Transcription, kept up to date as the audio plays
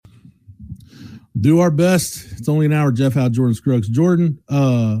Do our best. It's only an hour. Jeff Howe, Jordan Scruggs. Jordan,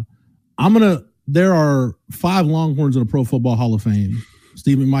 there are 5 Longhorns in the Pro Football Hall of Fame.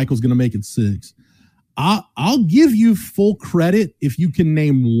 Steve McMichael's going to make it 6. I'll give you full credit if you can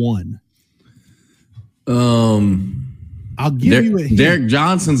name one. I'll give you a hint. Derek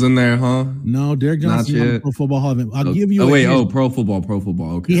Johnson's in there, huh? No, Derek Johnson's in the Pro Football Hall of Fame. I'll give you Pro football.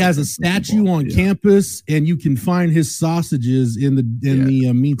 Okay. He has a statue on campus, and you can find his sausages in the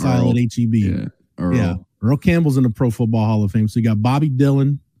meat aisle at HEB. Yeah. Earl Campbell's in the Pro Football Hall of Fame. So you got Bobby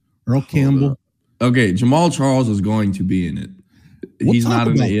Dillon, Earl Campbell. Okay, Jamal Charles is going to be in it. He's not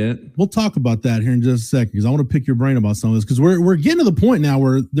in it yet. We'll talk about that here in just a second because I want to pick your brain about some of this because we're getting to the point now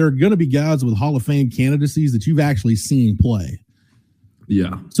where there are going to be guys with Hall of Fame candidacies that you've actually seen play.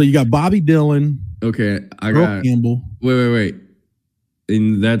 Yeah. So you got Bobby Dillon. Okay, Earl Campbell. Wait.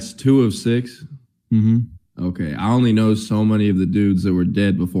 And that's 2 of 6? Mm-hmm. Okay, I only know so many of the dudes that were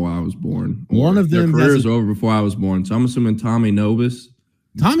dead before I was born. One of them their careers over before I was born. So I'm assuming Tommy Nobis.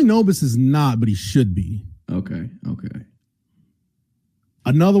 Tommy Nobis is not, but he should be. Okay.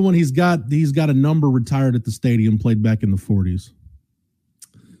 Another one, he's got a number retired at the stadium, played back in the 40s.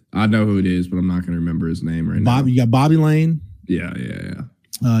 I know who it is, but I'm not going to remember his name right now. You got Bobby Lane. Yeah.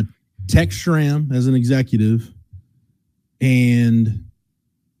 Tex Schramm as an executive, and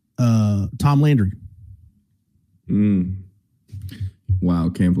Tom Landry. Wow,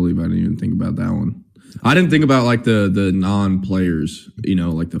 can't believe I didn't even think about that one. I didn't think about like the non-players,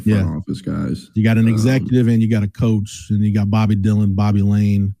 like the front office guys. You got an executive and you got a coach, and you got Bobby Dillon, Bobby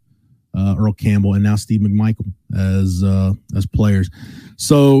Lane, Earl Campbell, and now Steve McMichael as players.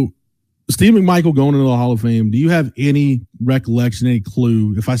 So Steve McMichael going into the Hall of Fame, do you have any recollection, any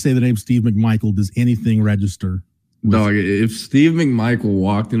clue? If I say the name Steve McMichael, does anything register? Dog, if Steve McMichael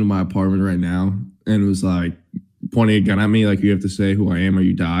walked into my apartment right now and was like pointing a gun at me like you have to say who I am or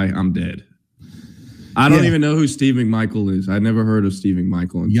you die, I'm dead. I don't even know who Steve McMichael is. I never heard of Steve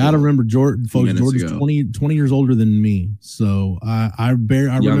McMichael. You got to remember, Jordan, folks, Jordan's 20 years older than me. So I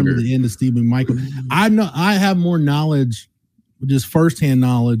remember the end of Steve McMichael. I have more knowledge, just firsthand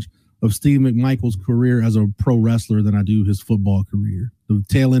knowledge of Steve McMichael's career as a pro wrestler than I do his football career. The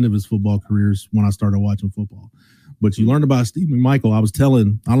tail end of his football career is when I started watching football. But you learned about Steve McMichael. I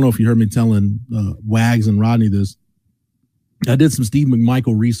don't know if you heard me telling Wags and Rodney this. I did some Steve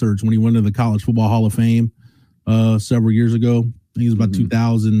McMichael research when he went to the College Football Hall of Fame several years ago. I think it was about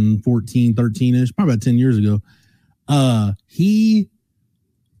 2014, 13-ish, probably about 10 years ago. When he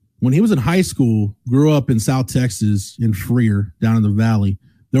was in high school, grew up in South Texas in Freer, down in the valley.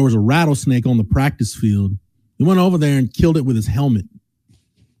 There was a rattlesnake on the practice field. He went over there and killed it with his helmet.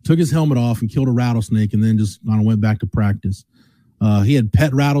 Took his helmet off and killed a rattlesnake, and then just went back to practice. He had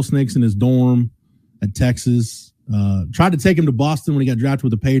pet rattlesnakes in his dorm at Texas. Tried to take him to Boston when he got drafted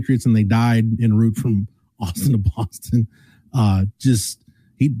with the Patriots, and they died en route from Austin to Boston.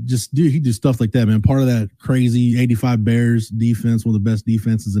 He do stuff like that, man. Part of that crazy 85 Bears defense, one of the best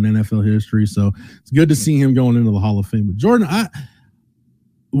defenses in NFL history. So it's good to see him going into the Hall of Fame. But Jordan, I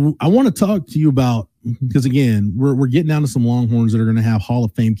want to talk to you about, because again, we're getting down to some Longhorns that are going to have Hall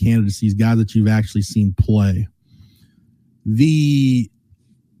of Fame candidacies, guys that you've actually seen play.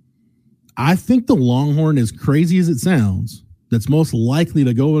 I think the Longhorn, as crazy as it sounds, that's most likely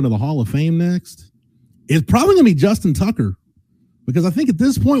to go into the Hall of Fame next is probably going to be Justin Tucker, because I think at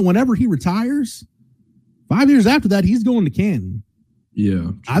this point, whenever he retires, 5 years after that, he's going to Canton.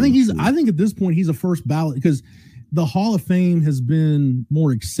 Yeah, I think at this point he's a first ballot, because the Hall of Fame has been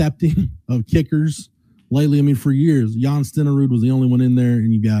more accepting of kickers lately. I mean, for years, Jan Stenerud was the only one in there,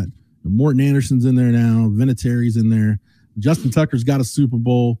 and you got Morton Anderson's in there now, Vinatieri's in there. Justin Tucker's got a Super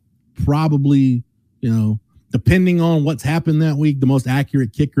Bowl. Probably, depending on what's happened that week, the most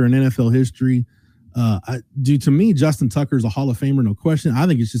accurate kicker in NFL history. To me, Justin Tucker is a Hall of Famer, no question. I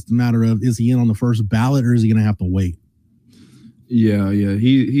think it's just a matter of, is he in on the first ballot, or is he going to have to wait? Yeah,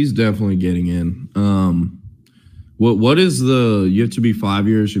 he's definitely getting in. What is you have to be 5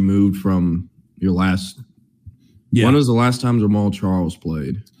 years removed from your last? Yeah. When was the last time Jamal Charles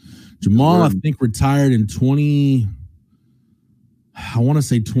played? Jamal, I think, retired in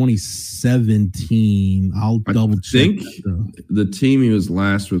 2017. I'll double check. I think the team he was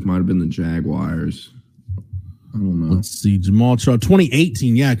last with might have been the Jaguars. I don't know. Let's see. Jamal Charles,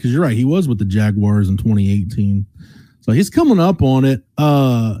 2018. Yeah, because you're right. He was with the Jaguars in 2018. So he's coming up on it.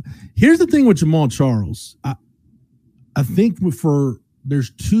 Here's the thing with Jamal Charles. I think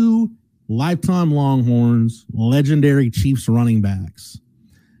there's 2 lifetime Longhorns, legendary Chiefs running backs.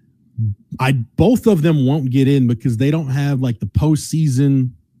 Both of them won't get in because they don't have like the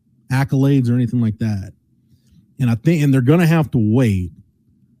postseason accolades or anything like that. And they're going to have to wait.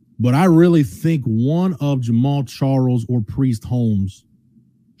 but I really think one of Jamaal Charles or Priest Holmes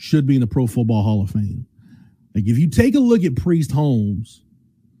should be in the Pro Football Hall of Fame. Like, if you take a look at Priest Holmes,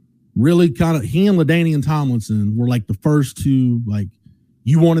 really kind of, he and LaDainian Tomlinson were like the first two, like,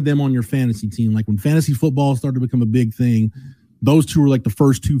 you wanted them on your fantasy team. Like, when fantasy football started to become a big thing, those two were like the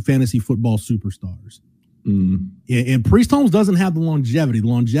first two fantasy football superstars. And Priest Holmes doesn't have the longevity. The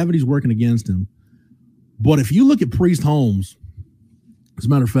longevity's working against him. But if you look at Priest Holmes, as a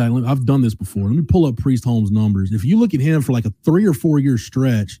matter of fact, I've done this before. Let me pull up Priest Holmes' numbers. If you look at him for like a 3 or 4 year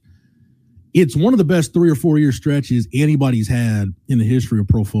stretch, it's one of the best 3 or 4 year stretches anybody's had in the history of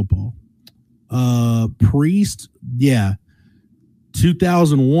pro football. Priest,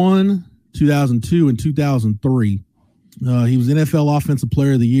 2001, 2002, and 2003. He was NFL Offensive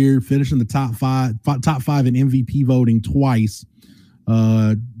Player of the Year, finishing the top five in MVP voting twice.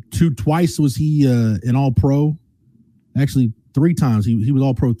 Twice was he an All-Pro. Actually, 3 times. He was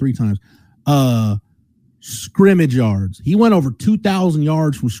All-Pro 3 times. Scrimmage yards. He went over 2,000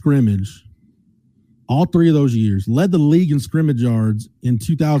 yards from scrimmage all 3 of those years. Led the league in scrimmage yards in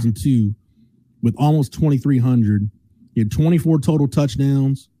 2002 with almost 2,300. He had 24 total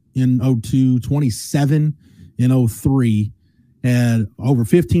touchdowns in 2002, 27 in 2003. Had over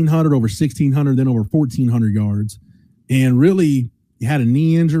 1,500, over 1,600, then over 1,400 yards. And really, he had a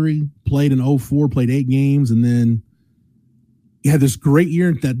knee injury, played in 2004, played 8 games, and then he had this great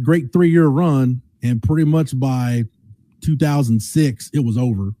year, that great 3-year run, and pretty much by 2006, it was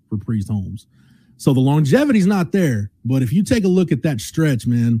over for Priest Holmes. So the longevity's not there, but if you take a look at that stretch,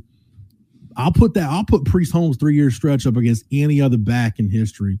 man, I'll put Priest Holmes' 3-year stretch up against any other back in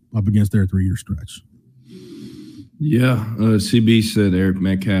history up against their 3-year stretch. Yeah, CB said Eric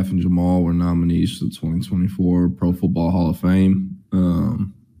Metcalf and Jamaal were nominees for the 2024 Pro Football Hall of Fame.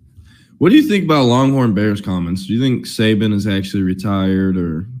 What do you think about Longhorn Bears comments? Do you think Saban is actually retired,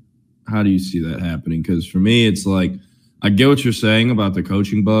 or how do you see that happening? Because for me, it's like, I get what you're saying about the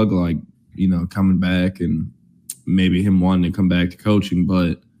coaching bug, like, you know, coming back and maybe him wanting to come back to coaching,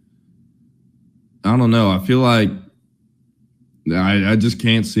 but I don't know. I feel like I just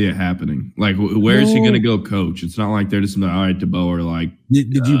can't see it happening. Like, where is he going to go coach? It's not like they're just like, all right, DeBoer, like.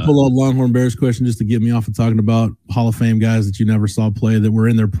 Did you pull up Longhorn Bears question just to get me off of talking about Hall of Fame guys that you never saw play that were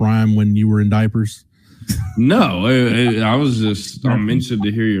in their prime when you were in diapers? No, I'm interested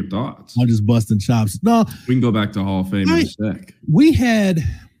to hear your thoughts. I'm just busting chops. No, we can go back to Hall of Fame in a sec. We had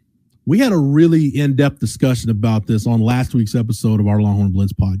a really in-depth discussion about this on last week's episode of our Longhorn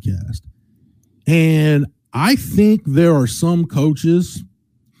Blitz podcast. And I think there are some coaches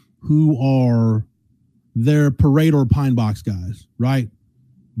who are their parade or pine box guys, right?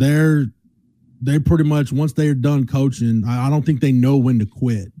 They're pretty much, once they're done coaching, I don't think they know when to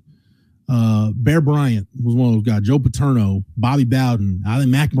quit. Bear Bryant was one of those guys. Joe Paterno, Bobby Bowden, I think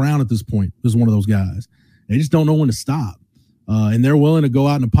Mac Brown at this point is one of those guys. They just don't know when to stop. And they're willing to go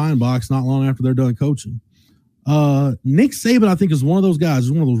out in a pine box not long after they're done coaching. Nick Saban, I think, is one of those guys.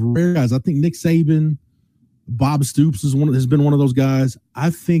 Is one of those rare guys. I think Nick Saban, Bob Stoops has been one of those guys. I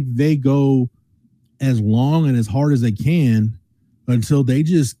think they go as long and as hard as they can until they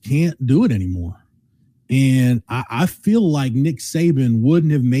just can't do it anymore. And I feel like Nick Saban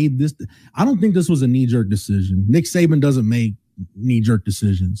wouldn't have made this. I don't think this was a knee-jerk decision. Nick Saban doesn't make knee-jerk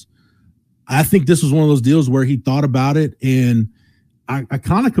decisions. I think this was one of those deals where he thought about it, and I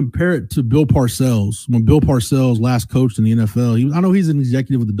kind of compare it to Bill Parcells. When Bill Parcells last coached in the NFL, I know he's an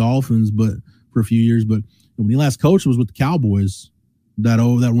executive with the Dolphins, but for a few years, but when he last coached was with the Cowboys, that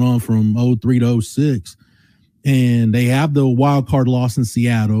run from 2003 to 2006. And they have the wild card loss in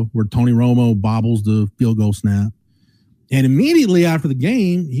Seattle where Tony Romo bobbles the field goal snap. And immediately after the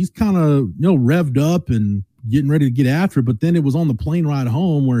game, he's kind of, revved up and getting ready to get after it. But then it was on the plane ride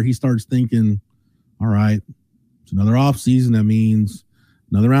home where he starts thinking, all right, it's another offseason. That means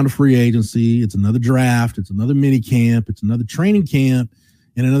another round of free agency. It's another draft. It's another mini camp. It's another training camp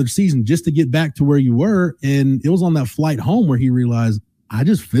and another season just to get back to where you were. And it was on that flight home where he realized, I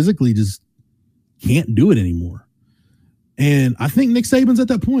just physically just can't do it anymore. And I think Nick Saban's at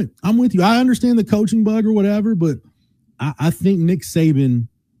that point. I'm with you. I understand the coaching bug or whatever, but I think Nick Saban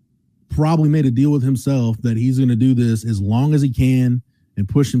probably made a deal with himself that he's going to do this as long as he can and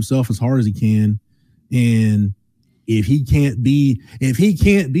push himself as hard as he can. And if he can't be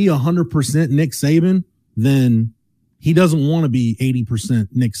 100% Nick Saban, then he doesn't want to be 80%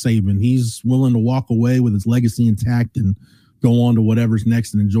 Nick Saban. He's willing to walk away with his legacy intact and go on to whatever's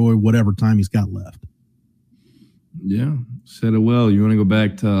next and enjoy whatever time he's got left. Yeah, said it well. You want to go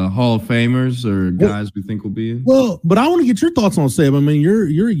back to Hall of Famers or guys we think will be in? Well, but I want to get your thoughts on Saban. I mean,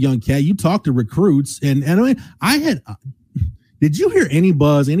 you're a young cat. You talk to recruits, and I mean, Did you hear any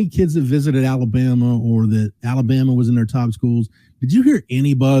buzz? Any kids that visited Alabama or that Alabama was in their top schools? Did you hear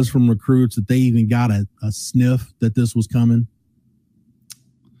any buzz from recruits that they even got a sniff that this was coming?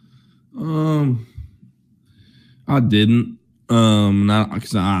 I didn't. Not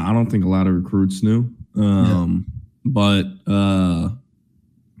because I don't think a lot of recruits knew. But I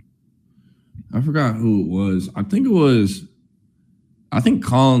forgot who it was. I think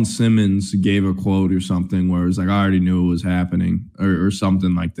Colin Simmons gave a quote or something where it was like, I already knew it was happening or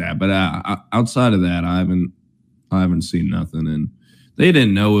something like that. But outside of that, I haven't seen nothing, and they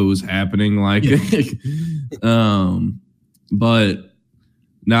didn't know it was happening. Like, but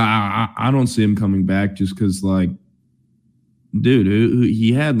no, I don't see him coming back just because, like, dude,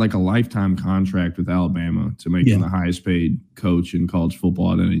 he had like a lifetime contract with Alabama to make him the highest paid coach in college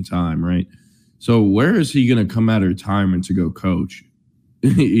football at any time, right? So where is he going to come out of retirement to go coach?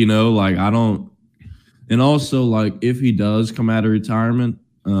 Like, I don't. And also, like, if he does come out of retirement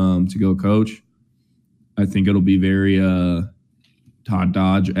to go coach, I think it'll be very Todd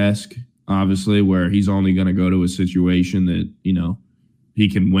Dodge-esque, obviously, where he's only going to go to a situation that, he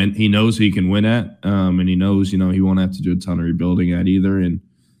can win. He knows he can win at, and he knows, he won't have to do a ton of rebuilding at either. And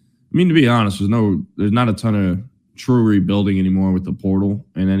I mean, to be honest, there's not a ton of true rebuilding anymore with the portal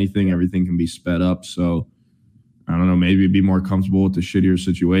and everything can be sped up. So I don't know, maybe it'd be more comfortable with the shittier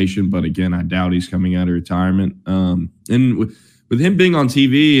situation. But again, I doubt he's coming out of retirement. And with him being on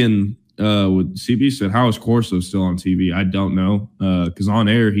TV and with CB said, how is Corso still on TV? I don't know. Because on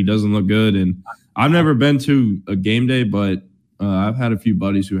air, he doesn't look good. And I've never been to a game day, but I've had a few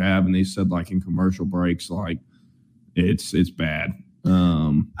buddies who have, and they said, like, in commercial breaks, like, it's bad.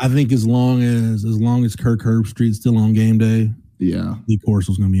 I think as long as Kirk Herbstreit's still on game day, Lee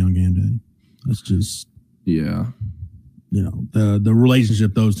Corso's going to be on game day. That's just the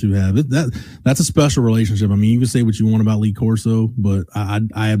relationship those two have. That's a special relationship. I mean, you can say what you want about Lee Corso, but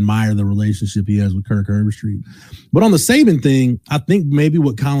I admire the relationship he has with Kirk Herbstreit. But on the Saban thing, I think maybe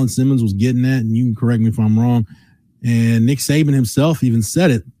what Colin Simmons was getting at, and you can correct me if I'm wrong, and Nick Saban himself even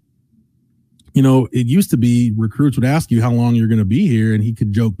said it. It used to be recruits would ask you how long you're going to be here, and he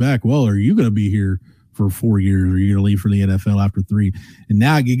could joke back, well, are you going to be here for 4 years, or are you going to leave for the NFL after 3? And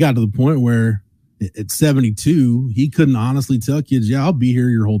now it got to the point where at 72, he couldn't honestly tell kids, I'll be here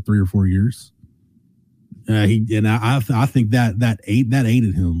your whole 3 or 4 years. I think that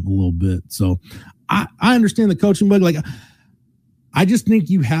aided him a little bit. So I understand the coaching bug. Like, I just think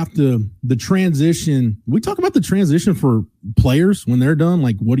you have to, the transition. We talk about the transition for players when they're done.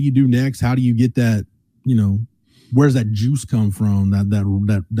 Like, what do you do next? How do you get that, where's that juice come from? That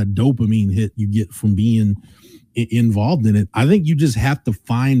dopamine hit you get from being involved in it. I think you just have to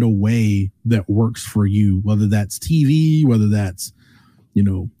find a way that works for you, whether that's TV, whether that's,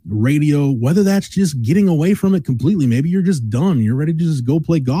 radio, whether that's just getting away from it completely. Maybe you're just done. You're ready to just go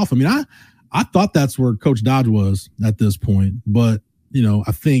play golf. I mean, I thought that's where Coach Dodge was at this point, but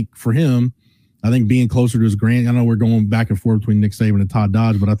I think for him, being closer to his I know we're going back and forth between Nick Saban and Todd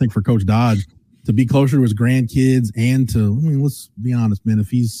Dodge, but I think for Coach Dodge to be closer to his grandkids and let's be honest, man,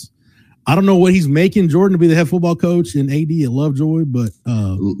 I don't know what he's making Jordan to be the head football coach and AD at Lovejoy, but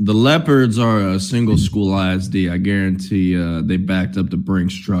the Leopards are a single school ISD. I guarantee they backed up the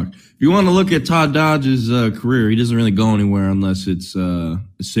Brinks truck. If you want to look at Todd Dodge's career, he doesn't really go anywhere unless it's a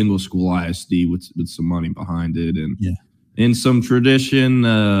single school ISD with some money behind it and in some tradition,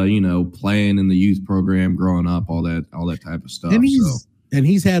 playing in the youth program, growing up, all that type of stuff. And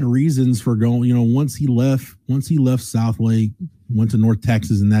he's had reasons for going. Once he left Southlake, went to North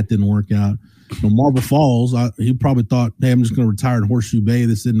Texas, and that didn't work out. Marble Falls, he probably thought, hey, I'm just going to retire in Horseshoe Bay.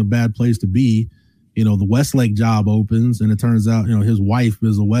 This isn't a bad place to be. The Westlake job opens, and it turns out, his wife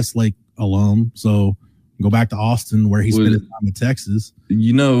is a Westlake alum. So go back to Austin, where he spent his time in Texas.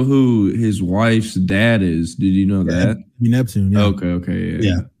 You know who his wife's dad is? Did you know that? Neptune. Yeah.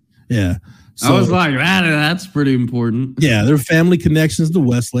 Okay. Yeah. So, I was like, that's pretty important. Yeah, there are family connections to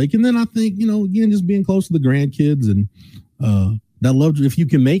Westlake. And then I think, again, just being close to the grandkids and that love. If you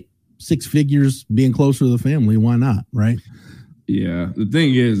can make 6 figures being closer to the family, why not? Right. Yeah. The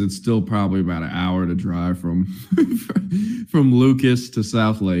thing is, it's still probably about an hour to drive from Lucas to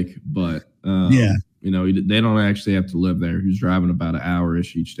Southlake. But they don't actually have to live there. He's driving about an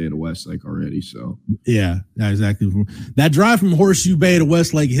hour-ish each day to Westlake already. So yeah, exactly. That drive from Horseshoe Bay to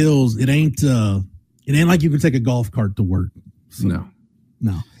Westlake Hills, it ain't like you can take a golf cart to work. So,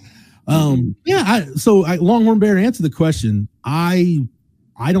 no. Longhorn Bear, to answer the question, I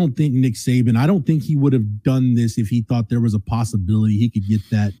don't think Nick Saban, I don't think he would have done this if he thought there was a possibility he could get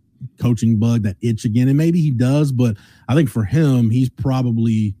that coaching bug, that itch again. And maybe he does, but I think for him, he's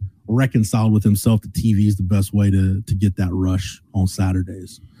probably reconciled with himself that TV is the best way to get that rush on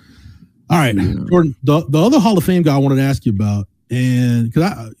Saturdays. All right, Jordan, the other Hall of Fame guy I wanted to ask you about, and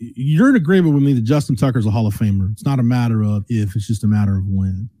because you're in agreement with me that Justin Tucker's a Hall of Famer. It's not a matter of if, it's just a matter of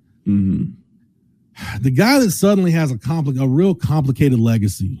when. Mm-hmm. The guy that suddenly has a real complicated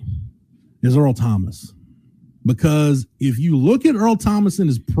legacy is Earl Thomas. Because if you look at Earl Thomas in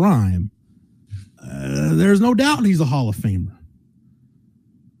his prime, there's no doubt he's a Hall of Famer.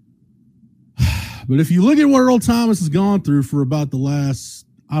 But if you look at what Earl Thomas has gone through for about the last,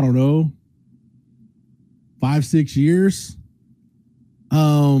 5-6 years,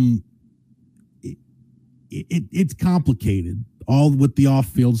 it's complicated, all with the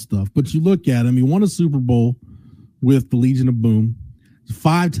off-field stuff. But you look at him, he won a Super Bowl with the Legion of Boom.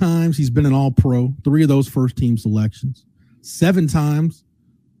 5 times he's been an All-Pro, 3 of those first-team selections. 7 times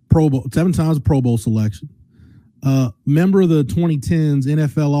Pro Bowl selection. Member of the 2010s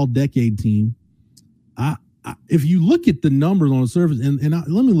NFL All-Decade team. If you look at the numbers on the surface,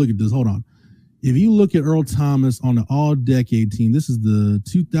 let me look at this. Hold on. If you look at Earl Thomas on the All-Decade team, this is the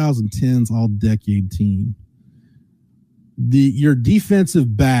 2010s All-Decade team. Your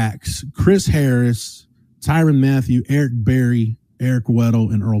defensive backs, Chris Harris, Tyrann Mathieu, Eric Berry, Eric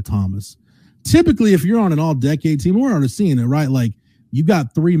Weddle, and Earl Thomas. Typically, if you're on an All-Decade team, we're already seeing it, right? Like, you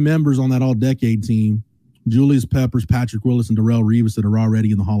got 3 members on that All-Decade team, Julius Peppers, Patrick Willis, and Darrelle Revis, that are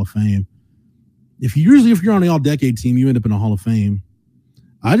already in the Hall of Fame. If you're on the All-Decade team, you end up in the Hall of Fame.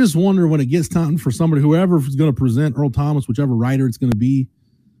 I just wonder when it gets time for somebody, whoever is going to present Earl Thomas, whichever writer it's going to be,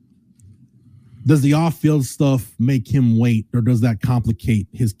 does the off-field stuff make him wait, or does that complicate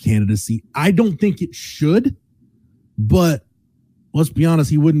his candidacy? I don't think it should, but let's be honest,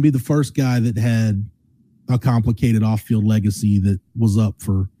 he wouldn't be the first guy that had a complicated off-field legacy that was up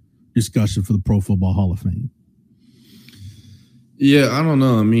for discussion for the Pro Football Hall of Fame. Yeah, I don't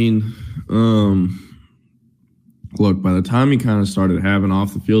know. I mean, look, by the time he kind of started having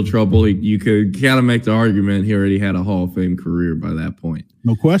off-the-field trouble, you could kind of make the argument he already had a Hall of Fame career by that point.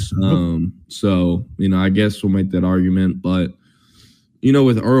 No question. So, I guess we'll make that argument. But,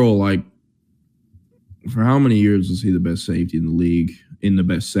 with Earl, like, for how many years was he the best safety in the league, in the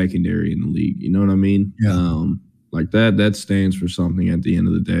best secondary in the league? You know what I mean? Yeah. Like that stands for something at the end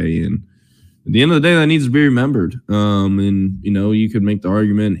of the day. And at the end of the day, that needs to be remembered. And, you could make the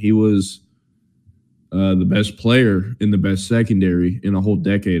argument he was the best player in the best secondary in a whole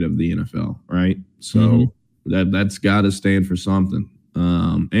decade of the NFL, right? So that's got to stand for something.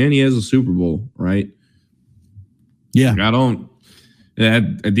 And he has a Super Bowl, right? Yeah. Like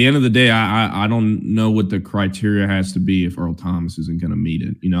at the end of the day, I don't know what the criteria has to be if Earl Thomas isn't going to meet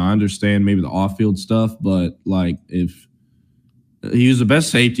it. I understand maybe the off-field stuff, but like if he was the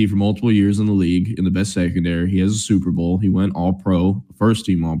best safety for multiple years in the league, in the best secondary, he has a Super Bowl. He went All-Pro, first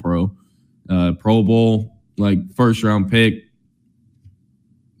team All-Pro, Pro Bowl, like first-round pick,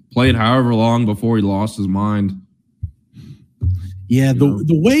 played however long before he lost his mind. Yeah, the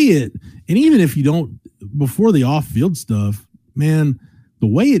way it, and even if you don't, before the off-field stuff, man, the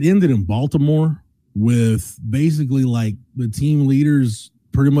way it ended in Baltimore with basically like the team leaders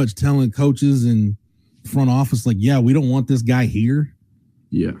pretty much telling coaches and front office, like, yeah, we don't want this guy here.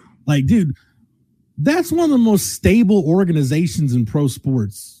 Yeah. Like, dude, that's one of the most stable organizations in pro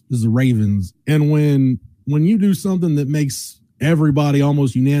sports is the Ravens. And when you do something that makes everybody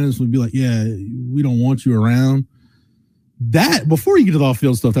almost unanimously be like, yeah, we don't want you around, that before you get to the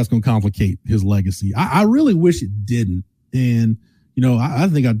off-field stuff, that's going to complicate his legacy. I really wish it didn't. And, I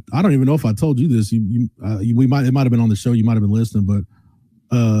think I don't even know if I told you this. It might have been on the show. You might have been listening, but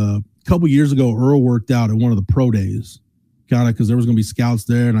a couple years ago, Earl worked out at one of the pro days, kind of because there was going to be scouts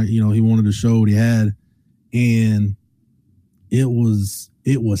there, and he wanted to show what he had, and it was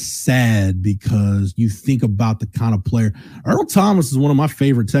sad because you think about the kind of player. Earl Thomas is one of my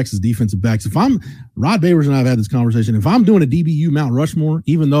favorite Texas defensive backs. Rod Babers and I have had this conversation. If I'm doing a DBU Mount Rushmore,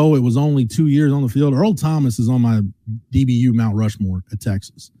 even though it was only 2 years on the field, Earl Thomas is on my DBU Mount Rushmore at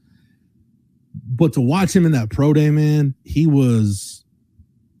Texas. But to watch him in that pro day, man, he was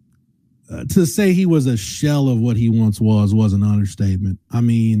to say he was a shell of what he once was an understatement. I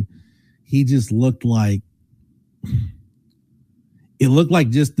mean, he just looked like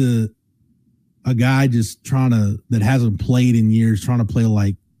just a guy just that hasn't played in years, trying to play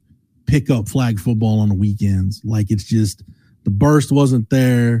like pickup flag football on the weekends. Like, it's just the burst wasn't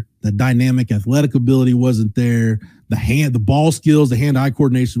there, the dynamic athletic ability wasn't there, the ball skills, the hand-eye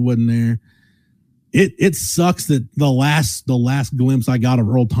coordination wasn't there. It sucks that the last glimpse I got of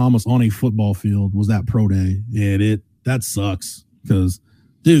Earl Thomas on a football field was that pro day. And that sucks because,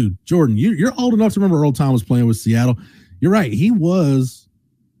 dude, Jordan, you're old enough to remember Earl Thomas playing with Seattle. You're right. He was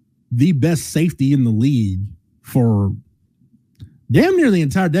the best safety in the league for damn near the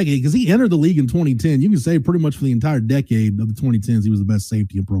entire decade, because he entered the league in 2010. You can say pretty much for the entire decade of the 2010s, he was the best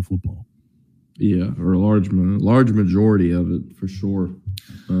safety in pro football. Yeah, or a large majority of it for sure.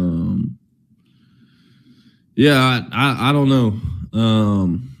 Yeah, I don't know.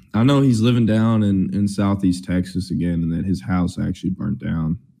 I know he's living down in Southeast Texas again, and that his house actually burnt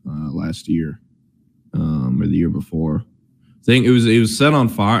down last year or the year before. I think it was set on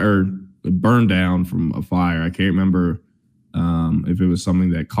fire, or burned down from a fire. I can't remember if it was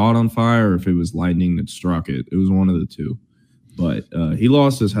something that caught on fire or if it was lightning that struck it. It was one of the two. But he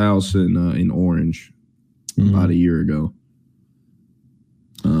lost his house in Orange about a year ago.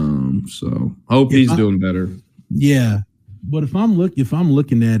 So hope he's doing better. Yeah, but if I'm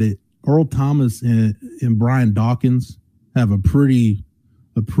looking at it, Earl Thomas and Brian Dawkins have a pretty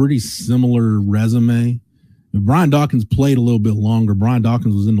similar resume. Brian Dawkins played a little bit longer. Brian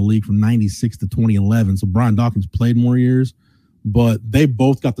Dawkins was in the league from 96 to 2011, so Brian Dawkins played more years, but they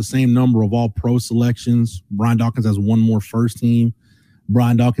both got the same number of all-pro selections. Brian Dawkins has one more first team.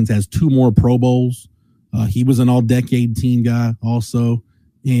 Brian Dawkins has 2 more Pro Bowls. He was an all-decade team guy also,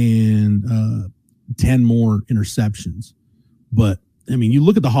 and 10 more interceptions. But, I mean, you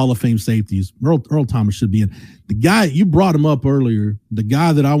look at the Hall of Fame safeties, Earl Thomas should be in. The guy, you brought him up earlier, the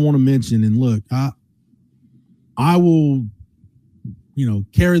guy that I want to mention, and look, I will,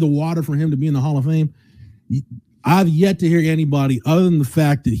 carry the water for him to be in the Hall of Fame. I've yet to hear anybody, other than the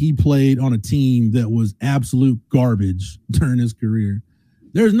fact that he played on a team that was absolute garbage during his career.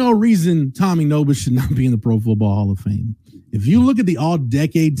 There's no reason Tommy Nobis should not be in the Pro Football Hall of Fame. If you look at the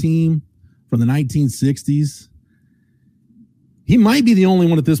all-decade team from the 1960s, he might be the only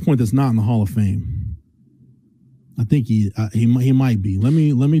one at this point that's not in the Hall of Fame. I think he might be. Let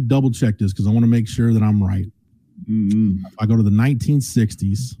me double check this because I want to make sure that I'm right. If I go to the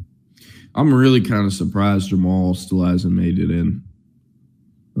 1960s, I'm really kind of surprised Jamal still hasn't made it in.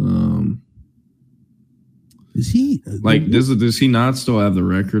 Is he does he not still have the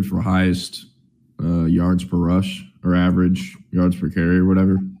record for highest yards per rush or average yards per carry or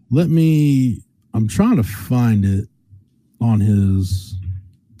whatever? I'm trying to find it on his.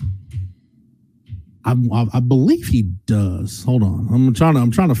 I believe he does. Hold on, I'm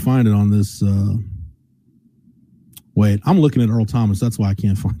trying to find it on this. Wait, I'm looking at Earl Thomas. That's why I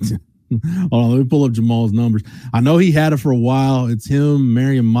can't find it. Hold on, let me pull up Jamal's numbers. I know he had it for a while. It's him,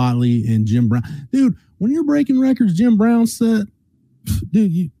 Marion Motley, and Jim Brown. Dude, when you're breaking records, Jim Brown said,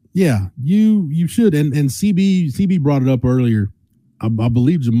 dude, you should. And CB brought it up earlier. I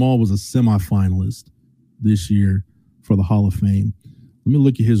believe Jamal was a semifinalist this year for the Hall of Fame. Let me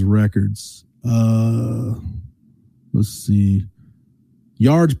look at his records. Let's see.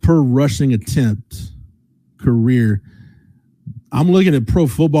 Yards per rushing attempt career. I'm looking at Pro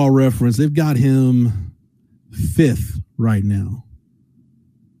Football Reference. They've got him 5th right now.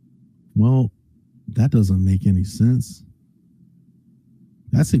 Well, that doesn't make any sense.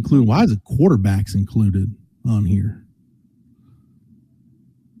 That's included. Why is it quarterbacks included on here?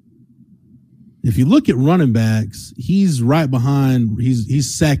 If you look at running backs, he's right behind.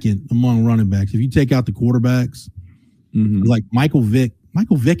 He's second among running backs. If you take out the quarterbacks, like Michael Vick.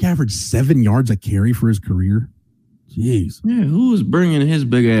 Michael Vick averaged 7 yards a carry for his career. Jeez. Yeah, who was bringing his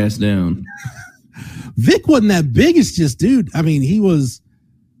big ass down? Vick wasn't that big. It's just, dude. I mean, he was.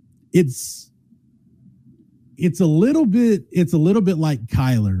 It's a little bit like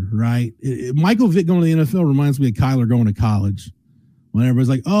Kyler, right? Michael Vick going to the NFL reminds me of Kyler going to college. When everybody's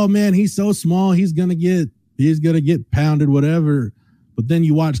like, "Oh man, he's so small, he's gonna get pounded, whatever." But then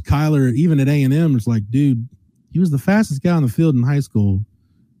you watch Kyler, even at A&M, it's like, dude, he was the fastest guy on the field in high school,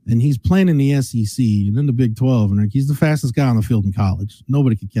 and he's playing in the SEC and then the Big 12, and he's the fastest guy on the field in college.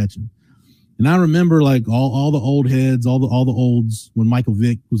 Nobody could catch him. And I remember like all the old heads, all the olds when Michael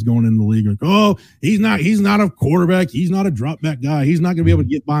Vick was going in the league, like, oh, he's not a quarterback, he's not a drop back guy, he's not gonna be able to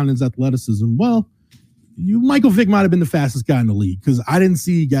get by on his athleticism. Well, Michael Vick might have been the fastest guy in the league because I didn't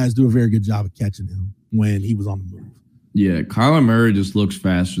see guys do a very good job of catching him when he was on the move. Yeah, Kyler Murray just looks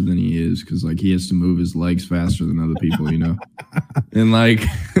faster than he is because like he has to move his legs faster than other people, And like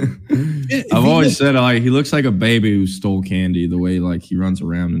I've always said, like he looks like a baby who stole candy. The way like he runs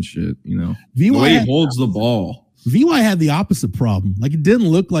around and shit, the way he holds the ball. VY had the opposite problem. Like it didn't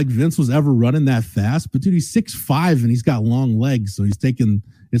look like Vince was ever running that fast, but dude, he's 6'5" and he's got long legs, so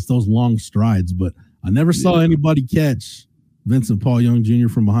it's those long strides. But I never saw anybody catch Vincent Paul Young Jr.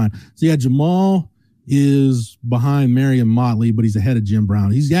 from behind. So yeah, Jamal is behind Marion Motley, but he's ahead of Jim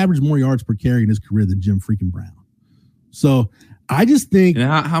Brown. He's averaged more yards per carry in his career than Jim freaking Brown. So I just think. And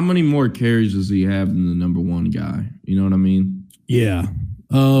how many more carries does he have than the number one guy? You know what I mean? Yeah.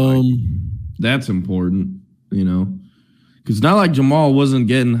 That's important, because it's not like Jamal wasn't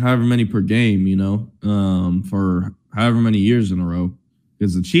getting however many per game, for however many years in a row.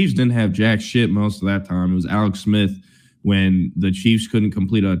 Because the Chiefs didn't have jack shit most of that time. It was Alex Smith when the Chiefs couldn't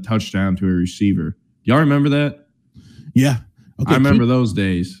complete a touchdown to a receiver. Y'all remember that? Yeah. Okay, I remember those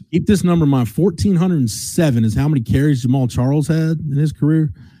days. Keep this number in mind. 1,407 is how many carries Jamal Charles had in his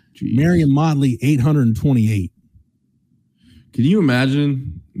career. Jeez. Marion Motley, 828. Can you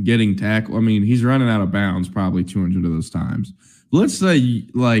imagine getting tackled? I mean, he's running out of bounds probably 200 of those times. Let's say,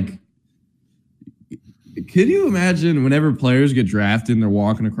 can you imagine whenever players get drafted and they're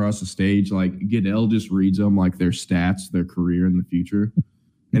walking across the stage, Goodell just reads them their stats, their career in the future,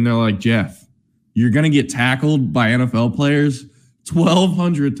 and they're like, Jeff, you're going to get tackled by NFL players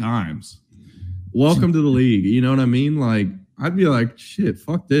 1,200 times. Welcome to the league. You know what I mean? I'd be like, shit,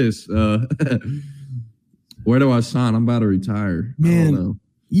 fuck this. Where do I sign? I'm about to retire. Man,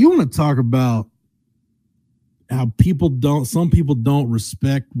 you want to talk about how some people don't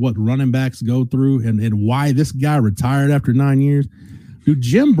respect what running backs go through and why this guy retired after 9 years. Dude,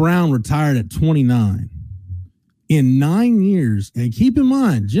 Jim Brown retired at 29. In 9 years, and keep in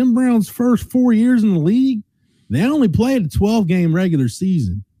mind, Jim Brown's first 4 years in the league, they only played a 12-game regular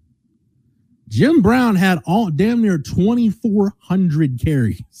season. Jim Brown had damn near 2,400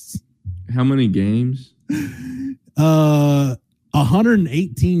 carries. How many games?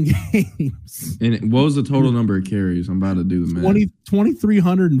 118 games. And what was the total number of carries? I'm about to do the math.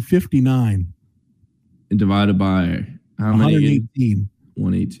 2,359. And divided by how many? 118.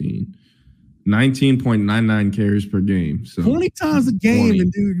 118. 19.99 carries per game. So 20 times a game, 20.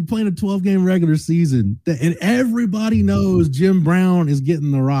 And dude, you're playing a 12-game regular season, and everybody knows Jim Brown is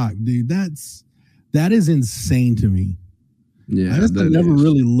getting the rock, dude. That is insane to me. Yeah, I never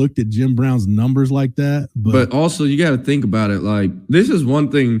really looked at Jim Brown's numbers like that. But also, you got to think about it. This is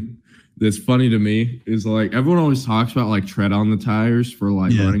one thing that's funny to me is everyone always talks about tread on the tires for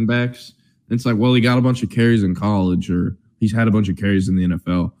running backs. And it's well, he got a bunch of carries in college, or he's had a bunch of carries in the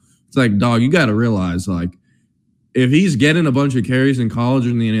NFL. It's dog, you got to realize, if he's getting a bunch of carries in college or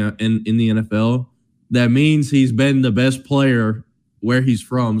in the NFL, that means he's been the best player where he's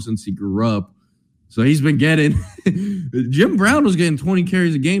from since he grew up. So he's been getting Jim Brown was getting 20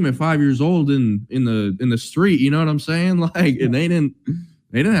 carries a game at 5 years old in the street. You know what I'm saying? And they didn't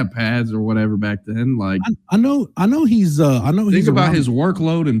have pads or whatever back then. I know he's think about his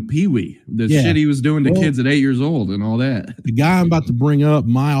workload in Pee Wee, shit he was doing to kids at 8 years old and all that. The guy I'm about to bring up,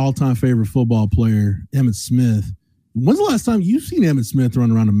 my all-time favorite football player, Emmitt Smith. When's the last time you've seen Emmitt Smith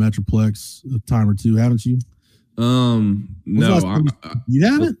run around the Metroplex a time or two? Haven't you? No, you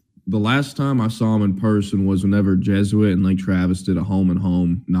haven't. The last time I saw him in person was whenever Jesuit and Lake Travis did a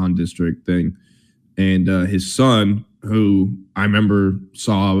home-and-home non-district thing. And his son, who I remember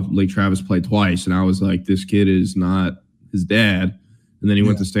saw Lake Travis play twice, and I was like, this kid is not his dad. And then he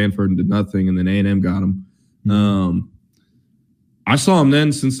went to Stanford and did nothing, and then A&M got him. Mm-hmm. I saw him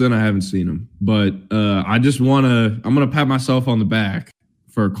then. Since then, I haven't seen him. But I just I'm going to pat myself on the back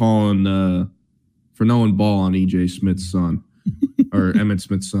for knowing ball on E.J. Smith's son. Or Emmitt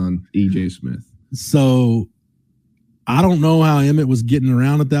Smith's son, E.J. Smith. So I don't know how Emmitt was getting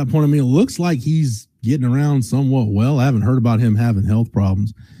around at that point. I mean, it looks like he's getting around somewhat well. I haven't heard about him having health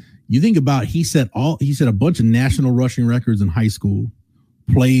problems. You think about he set a bunch of national rushing records in high school,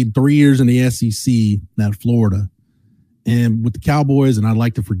 played 3 years in the SEC at Florida, and with the Cowboys, and I'd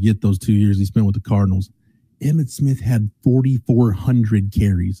like to forget those 2 years he spent with the Cardinals. Emmitt Smith had 4,400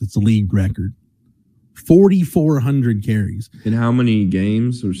 carries. It's a league record. 4,400 carries. In how many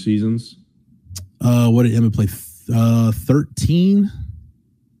games or seasons? What did Emmitt play? 13?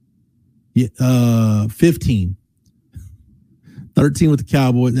 Yeah, 15. 13 with the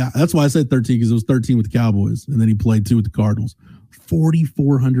Cowboys. That's why I said 13, because it was 13 with the Cowboys, and then he played 2 with the Cardinals.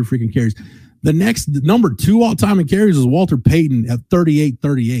 4,400 freaking carries. The next number 2 all-time in carries is Walter Payton at 38.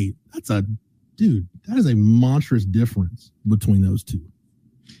 That is a monstrous difference between those two.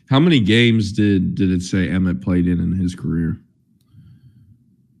 How many games did it say Emmitt played in his career?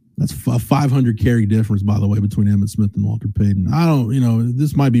 That's a 500 carry difference, by the way, between Emmitt Smith and Walter Payton. I don't,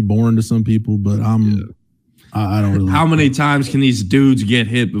 this might be boring to some people, but I don't really. How many times can these dudes get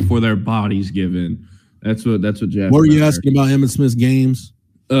hit before their bodies give in? That's what Jeff. What were you asking about Emmitt Smith's games?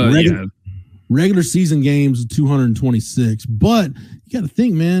 Regular season games, 226. But you got to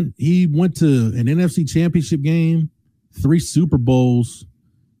think, man, he went to an NFC Championship game, 3 Super Bowls.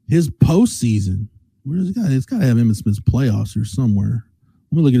 His postseason, where's the guy? It's got to have Emmitt Smith's playoffs here somewhere.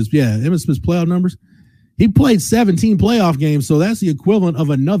 Let me look at his. Yeah, Emmitt Smith's playoff numbers. He played 17 playoff games, so that's the equivalent of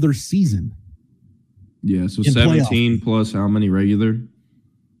another season. Yeah, so 17 plus how many regular?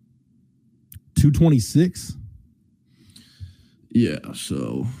 226. Yeah,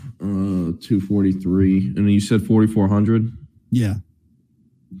 so 243, and then you said 4,400. Yeah,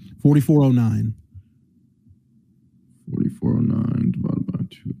 4,409. 4,409 divided by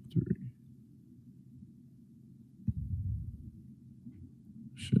 203.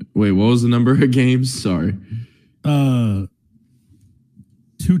 Shit. Wait, what was the number of games? Sorry.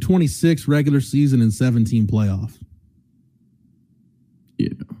 226 regular season and 17 playoff. Yeah.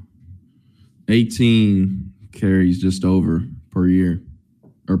 18 carries just over per year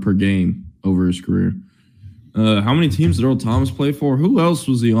or per game over his career. How many teams did Earl Thomas play for? Who else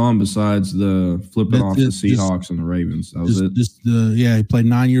was he on besides the flipping off the Seahawks and the Ravens? That was it. He played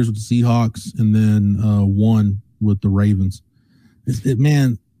 9 years with the Seahawks and then 1 with the Ravens.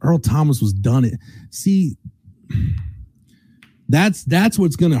 Man, Earl Thomas was done it. See, that's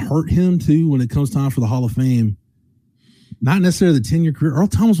what's going to hurt him too when it comes time for the Hall of Fame. Not necessarily the 10-year career. Earl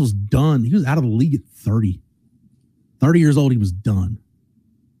Thomas was done. He was out of the league at 30. 30 years old, he was done.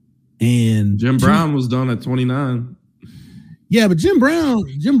 And Jim Brown was done at 29. Yeah, but Jim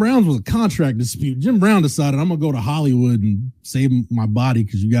Brown's was a contract dispute. Jim Brown decided, I'm going to go to Hollywood and save my body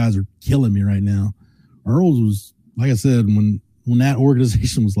because you guys are killing me right now. Earl's was, like I said, when that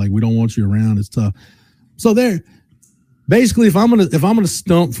organization was like, we don't want you around, it's tough. So basically, if I'm gonna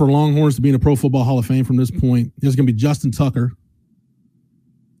stump for Longhorns to be in a Pro Football Hall of Fame from this point, there's gonna be Justin Tucker.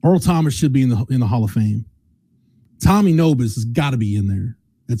 Earl Thomas should be in the Hall of Fame. Tommy Nobis has got to be in there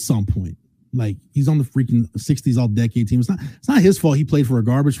at some point. Like, he's on the freaking 60s all-decade team. It's not his fault he played for a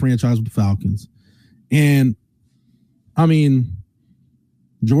garbage franchise with the Falcons. And, I mean,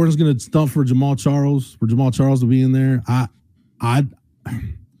 Jordan's going to stump for Jamal Charles to be in there. I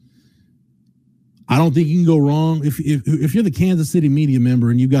don't think you can go wrong. If you're the Kansas City media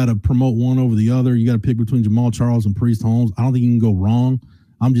member and you got to promote one over the other, you got to pick between Jamal Charles and Priest Holmes. I don't think you can go wrong.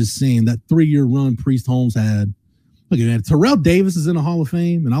 I'm just saying that 3-year run Priest Holmes had. Look at that. Terrell Davis is in the Hall of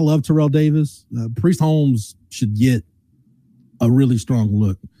Fame, and I love Terrell Davis. Priest Holmes should get a really strong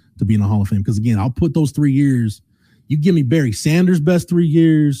look to be in the Hall of Fame because, again, I'll put those 3 years. You give me Barry Sanders' best 3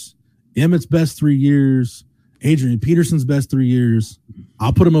 years, Emmett's best 3 years, Adrian Peterson's best 3 years.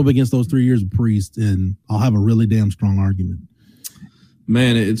 I'll put him up against those 3 years of Priest, and I'll have a really damn strong argument.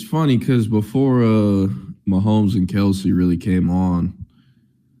 Man, it's funny because before Mahomes and Kelsey really came on,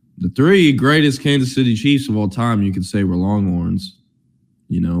 the 3 greatest Kansas City Chiefs of all time, you could say, were Longhorns.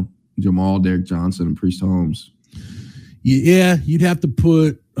 You know, Jamal, Derek Johnson, and Priest Holmes. Yeah, you'd have to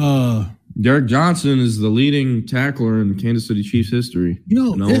put Derek Johnson is the leading tackler in Kansas City Chiefs history. You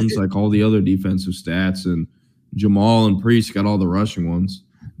know, and owns like all the other defensive stats, and Jamal and Priest got all the rushing ones.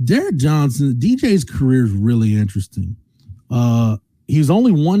 Derek Johnson, DJ's career is really interesting. He was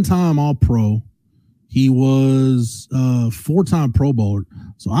only 1-time All-Pro. He was 4-time Pro Bowler.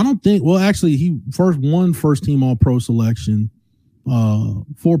 So I don't think, well, actually, he first-team All-Pro selection,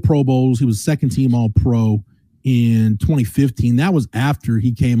 4 Pro Bowls. He was second-team All-Pro in 2015. That was after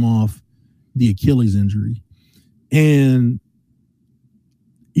he came off the Achilles injury. And,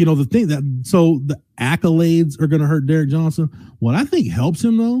 you know, the accolades are going to hurt Derek Johnson. What I think helps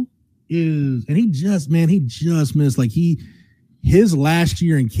him, though, is, and he just missed, like his last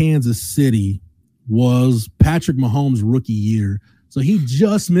year in Kansas City was Patrick Mahomes' rookie year. So he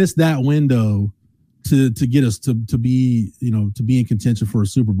just missed that window to get us to be in contention for a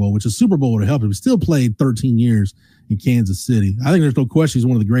Super Bowl, which a Super Bowl would have helped him. He still played 13 years in Kansas City. I think there's no question he's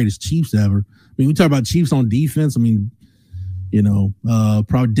one of the greatest Chiefs ever. I mean, we talk about Chiefs on defense. I mean, you know,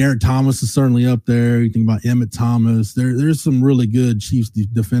 probably Derek Thomas is certainly up there. You think about Emmett Thomas. There's some really good Chiefs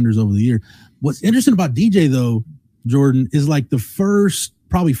defenders over the year. What's interesting about DJ, though, Jordan, is like the first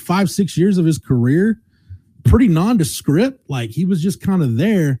probably 5-6 years of his career, pretty nondescript. Like, he was just kind of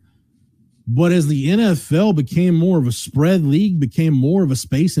there. But as the NFL became more of a spread league, became more of a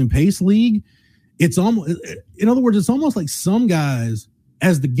space and pace league, it's almost, in other words, it's almost like some guys,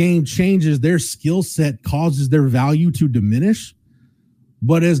 as the game changes, their skill set causes their value to diminish.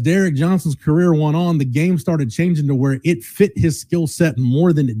 But as Derek Johnson's career went on, the game started changing to where it fit his skill set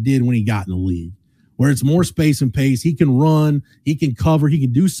more than it did when he got in the league, where it's more space and pace. He can run, he can cover, he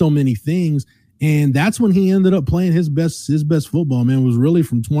can do so many things. And that's when he ended up playing his best football, man. It was really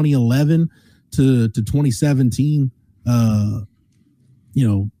from 2011 to 2017. You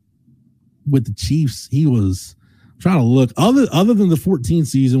know, with the Chiefs, he was trying to look other than the 14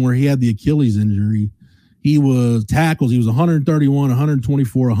 season where he had the Achilles injury. He was tackles. He was 131,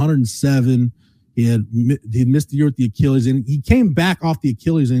 124, 107. He missed the year with the Achilles, and he came back off the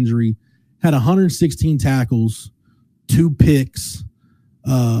Achilles injury, had 116 tackles, 2 picks,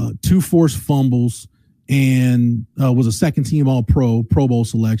 2 forced fumbles, and was a second team All Pro Bowl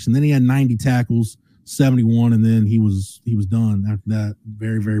selection. Then he had 90 tackles, 71, and then he was done after that.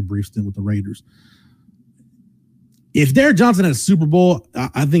 Very, very brief stint with the Raiders. If Derrick Johnson had a Super Bowl,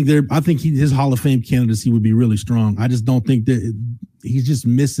 I think his Hall of Fame candidacy would be really strong. I just don't think that he's just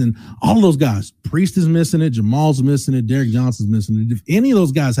missing all of those guys. Priest is missing it. Jamal's missing it. Derrick Johnson's missing it. If any of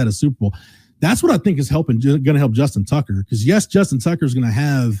those guys had a Super Bowl, that's what I think is going to help Justin Tucker. Because yes, Justin Tucker is going to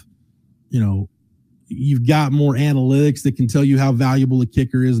have, you've got more analytics that can tell you how valuable a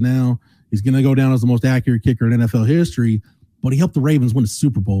kicker is now. He's going to go down as the most accurate kicker in NFL history, but he helped the Ravens win a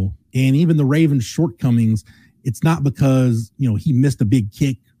Super Bowl. And even the Ravens' shortcomings, it's not because, he missed a big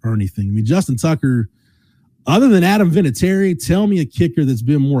kick or anything. I mean, Justin Tucker, other than Adam Vinatieri, tell me a kicker that's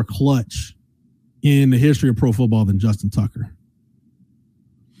been more clutch in the history of pro football than Justin Tucker.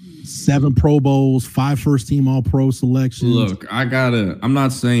 7 Pro Bowls, 5 first-team All-Pro selections. Look, I'm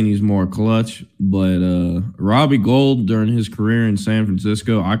not saying he's more clutch, but Robbie Gould, during his career in San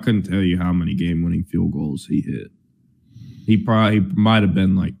Francisco, I couldn't tell you how many game-winning field goals he hit. He might have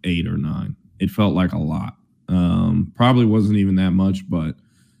been like 8 or 9. It felt like a lot. Probably wasn't even that much, but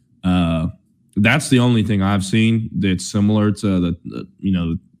that's the only thing I've seen that's similar to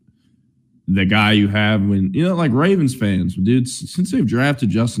the guy you have when, like Ravens fans, dude, since they've drafted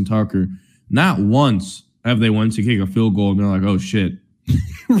Justin Tucker, not once have they went to kick a field goal and they're like, oh shit,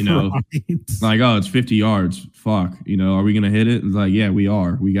 right. Like, oh, it's 50 yards. Fuck, are we going to hit it? It's like, yeah, we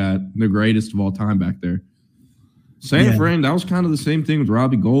are. We got the greatest of all time back there. San Fran, that was kind of the same thing with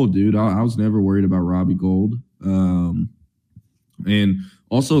Robbie Gould, dude. I was never worried about Robbie Gould. And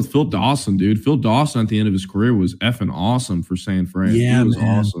also with Phil Dawson, dude. Phil Dawson at the end of his career was effing awesome for San Fran. Yeah, he was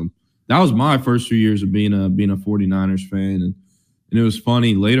awesome. That was my first few years of being a 49ers fan. And it was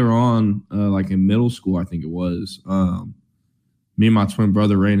funny. Later on, like in middle school, I think it was, me and my twin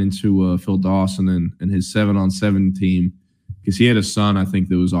brother ran into Phil Dawson and his 7-on-7 team. Because he had a son, I think,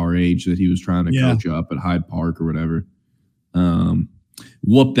 that was our age that he was trying to coach up at Hyde Park or whatever.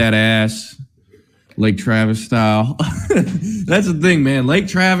 Whoop that ass, Lake Travis style. That's the thing, man. Lake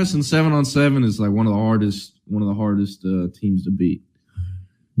Travis and 7-on-7 is like one of the hardest teams to beat.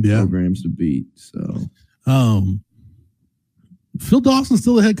 Yeah, programs to beat. So, Phil Dawson's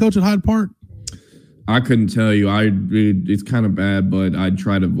still the head coach at Hyde Park. I couldn't tell you. It's kind of bad, but I'd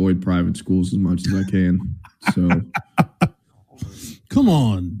try to avoid private schools as much as I can. So. Come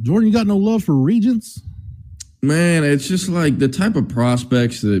on, Jordan, you got no love for Regents? Man, it's just like the type of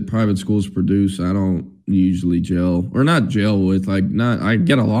prospects that private schools produce, I don't usually gel with. I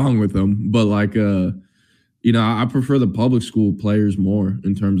get along with them, but I prefer the public school players more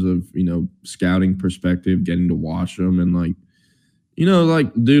in terms of, scouting perspective, getting to watch them. And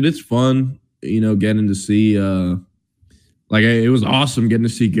dude, it's fun, getting to see, it was awesome getting to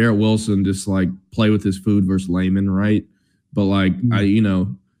see Garrett Wilson just play with his food versus Layman, right? But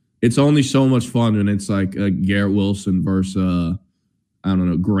it's only so much fun when it's like Garrett Wilson versus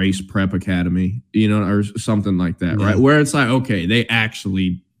Grace Prep Academy, or something like that, right? Where it's like, okay, they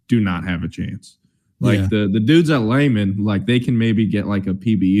actually do not have a chance. The dudes at Layman, they can maybe get a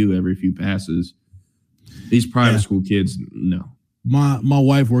PBU every few passes. These private school kids, no. My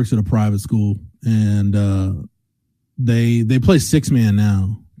wife works at a private school, and they play 6-man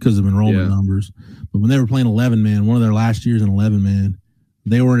now because of enrollment numbers. But when they were playing 11-man, one of their last years in 11-man,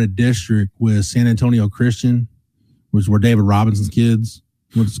 they were in a district with San Antonio Christian, which is where David Robinson's kids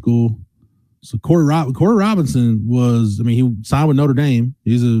went to school. So Corey Robinson he signed with Notre Dame.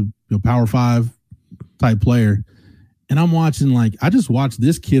 He's a Power 5 type player. And I'm watching, I just watched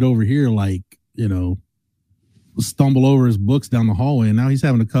this kid over here, stumble over his books down the hallway, and now he's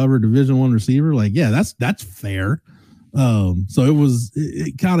having to cover a Division I receiver. That's fair. So it was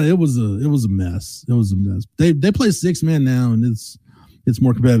a mess. It was a mess. They play 6-man now, and it's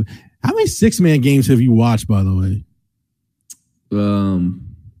more competitive. How many 6-man games have you watched, by the way?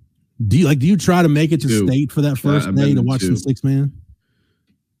 Do you try to make it to 2. State for that first day to watch 2. Some 6-man?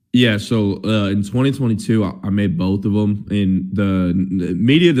 Yeah, so in 2022, I made both of them. And the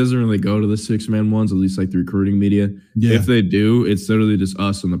media doesn't really go to the 6-man ones, at least the recruiting media. Yeah. If they do, it's literally just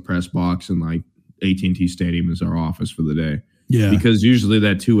us in the press box and AT&T Stadium is our office for the day. Yeah. Because usually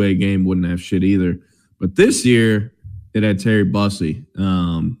that 2A game wouldn't have shit either. But this year, it had Terry Bussey.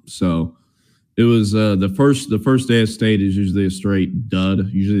 So it was the first day of state is usually a straight dud,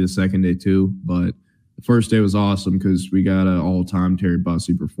 usually the second day too. But the first day was awesome because we got an all-time Terry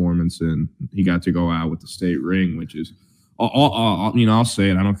Bussey performance, and he got to go out with the state ring, which is, I'll say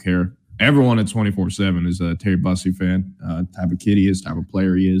it, I don't care. Everyone at 24/7 is a Terry Bussey fan. Type of kid he is, type of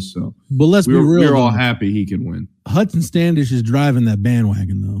player he is. So, but let's be real. We're all happy he can win. Hudson Standish is driving that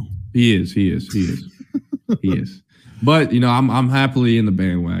bandwagon, though. He is. He is. But, I'm happily in the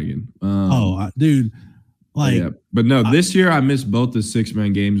bandwagon. Dude. But no, this year I missed both the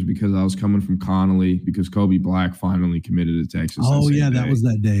 6-man games because I was coming from Connally because Kobe Black finally committed to Texas. Oh, yeah, that was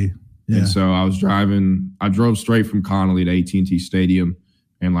that day. Yeah. And so I drove straight from Connally to AT&T Stadium.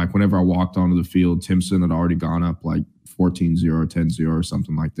 And like whenever I walked onto the field, Timpson had already gone up like 14-0, 10-0 or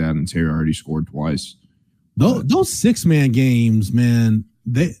something like that. And Terry already scored twice. Those 6-man games, man,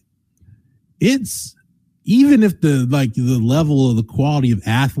 it's even if the level of the quality of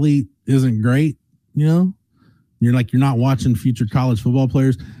athlete isn't great, you're not watching future college football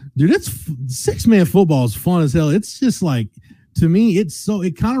players. Dude, 6-man football is fun as hell. It's just like, to me, it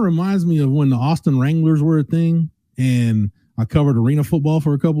kind of reminds me of when the Austin Wranglers were a thing and I covered arena football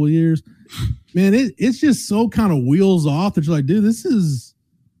for a couple of years. Man, it's just so kind of wheels off that you're like, dude, this is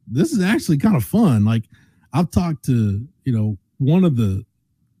actually kind of fun. Like I've talked to,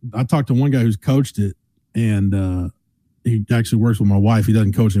 I talked to one guy who's coached it and he actually works with my wife. He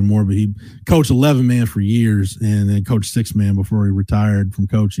doesn't coach anymore, but he coached 11-man for years and then coached 6-man before he retired from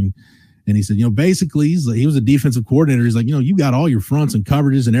coaching. And he said, basically he was a defensive coordinator. He's like, you got all your fronts and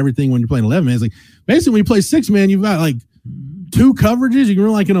coverages and everything when you're playing 11-man. He's like, basically when you play 6-man, you've got like 2 coverages. You can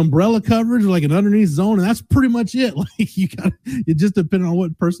run like an umbrella coverage or like an underneath zone, and that's pretty much it. Like it just depends on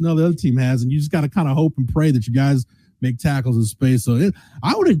what personnel the other team has, and you just got to kind of hope and pray that you guys make tackles in space. So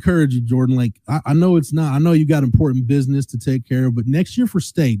I would encourage you, Jordan. Like I know I know you got important business to take care of, but next year for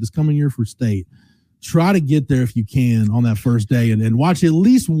state, this coming year for state, try to get there if you can on that first day and watch at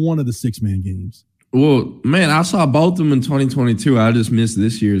least one of the 6-man games. Well, man, I saw both of them in 2022. I just missed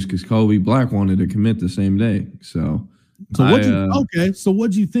this year's because Kobe Black wanted to commit the same day. So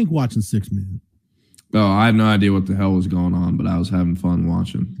what'd you think watching 6-man? Oh, I had no idea what the hell was going on, but I was having fun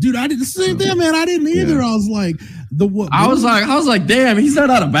watching. Dude, I did the same thing, man. I didn't either. Yeah. I was like, I was like, damn, he's not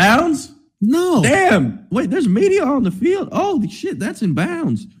out of bounds. No. Damn. Wait, there's media on the field. Oh, shit, that's in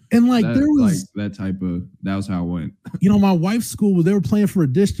bounds. And like there was like that was how it went. My wife's school, they were playing for a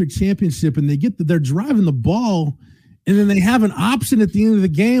district championship and they're driving the ball and then they have an option at the end of the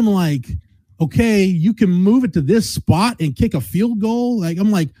game like, okay, you can move it to this spot and kick a field goal. Like, I'm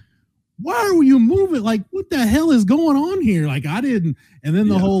like, why are you moving? Like, what the hell is going on here? Like, I didn't. And then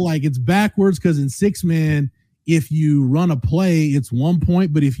the whole, like, it's backwards because in 6-man, if you run a play, it's 1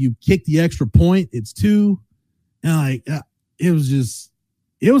 point. But if you kick the extra point, it's 2. And like, it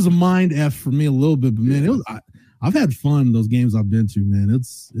was a mind F for me a little bit. But man, I've had fun those games I've been to, man.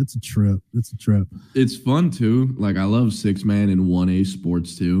 It's a trip. It's a trip. It's fun too. Like, I love 6-man and 1A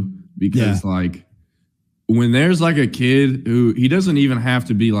sports too. Because like when there's like a kid who he doesn't even have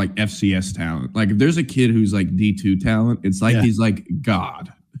to be like FCS talent. Like if there's a kid who's like D2 talent, it's like he's like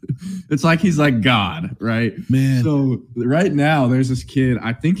God. It's like he's like God, right? Man. So right now there's this kid,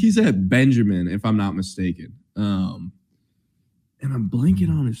 I think he's at Benjamin, if I'm not mistaken. And I'm blanking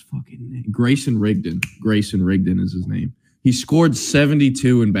on his fucking name. Grayson Rigdon. Grayson Rigdon is his name. He scored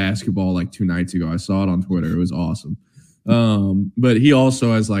 72 in basketball like 2 nights ago. I saw it on Twitter. It was awesome. But he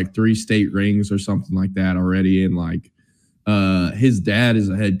also has like 3 state rings or something like that already. And like his dad is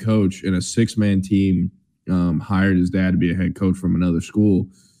a head coach, and a 6-man team hired his dad to be a head coach from another school.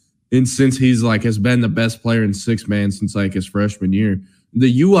 And since he's like has been the best player in 6-man since like his freshman year,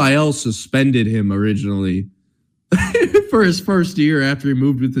 the UIL suspended him originally for his first year after he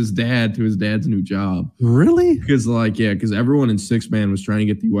moved with his dad to his dad's new job. Really? Because because everyone in 6-man was trying to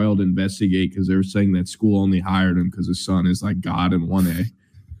get the UIL to investigate because they were saying that school only hired him because his son is like God in 1A.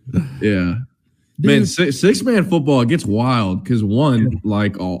 Yeah. Dude. Man, 6-man football, it gets wild because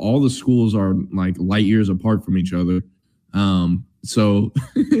like all the schools are like light years apart from each other. So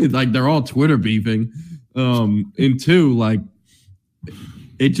like they're all Twitter beefing. And 2, like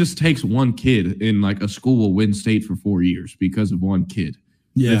it just takes one kid in like a school will win state for 4 years because of one kid.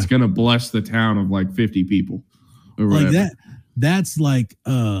 Yeah. It's going to bless the town of like 50 people. Or like whatever. That's like,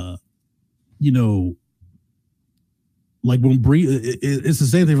 like when it's the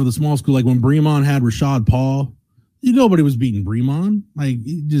same thing for the small school. Like when Bremont had Rashad Paul, nobody was beating Bremont. Like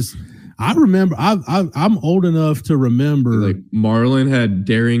I remember, I'm old enough to remember. Like Marlin had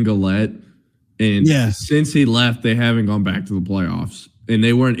Darian Gillette, and since he left, they haven't gone back to the playoffs. And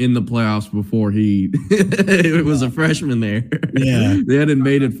they weren't in the playoffs before he was a freshman there. Yeah, they hadn't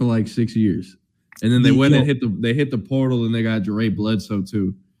made it for like 6 years, and then they went and hit the portal, and they got Jere Bledsoe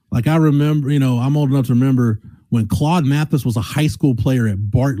too. Like I remember, I'm old enough to remember when Claude Mathis was a high school player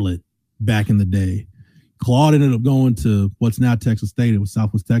at Bartlett back in the day. Claude ended up going to what's now Texas State. It was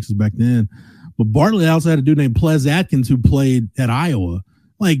Southwest Texas back then. But Bartlett also had a dude named Ples Atkins who played at Iowa.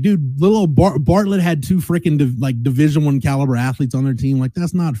 Like, dude, little Bartlett had 2 freaking Division I caliber athletes on their team. Like,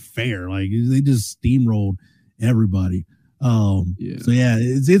 that's not fair. Like, they just steamrolled everybody. So yeah,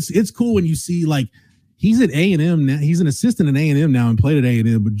 it's cool when you see, like, he's at A&M now. He's an assistant at A&M now and played at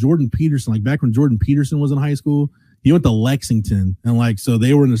A&M. But Jordan Peterson, like back when Jordan Peterson was in high school, he went to Lexington, and like so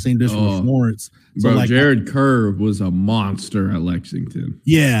they were in the same district with Florence. So bro, like Jared Kerr was a monster at Lexington.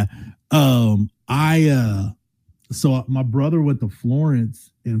 Yeah, so my brother went to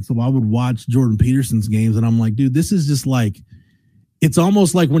Florence, and so I would watch Jordan Peterson's games, and I'm like, dude, this is just like, it's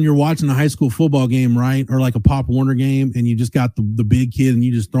almost like when you're watching a high school football game, right? Or like a Pop Warner game, and you just got the big kid and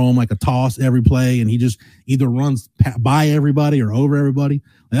you just throw him like a toss every play, and he just either runs by everybody or over everybody.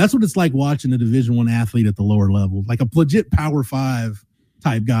 And that's what it's like watching a Division I athlete at the lower level, like a legit Power 5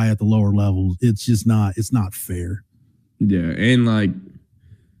 type guy at the lower levels. It's just not, it's not fair. Yeah, and like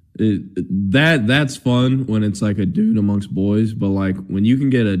that's fun when it's like a dude amongst boys, but like when you can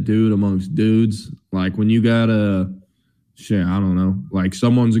get a dude amongst dudes, like when you got a shit, I don't know, like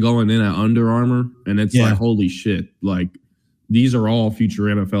someone's going in at Under Armour and it's like, holy shit, like these are all future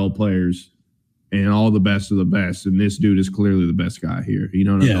NFL players and all the best of the best, and this dude is clearly the best guy here. You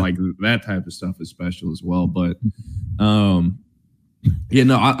know what I mean? Like that type of stuff is special as well. But I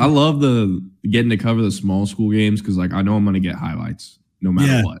love the getting to cover the small school games because like I know I'm gonna get highlights no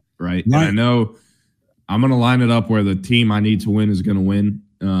matter what, right? And I know I'm gonna line it up where the team I need to win is gonna win.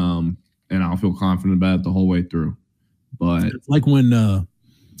 And I'll feel confident about it the whole way through. But it's like when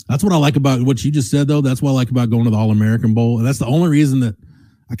that's what I like about what you just said, though. That's what I like about going to the All-American Bowl. And that's the only reason that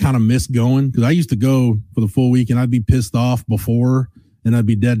I kind of miss going, because I used to go for the full week and I'd be pissed off before and I'd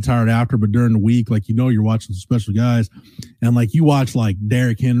be dead tired after. But during the week, like, you're watching some special guys, and like you watch like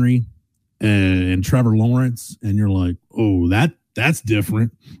Derrick Henry and Trevor Lawrence, and you're like, oh, that's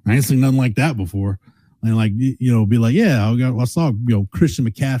different. I ain't seen nothing like that before. And like, be like, I saw Christian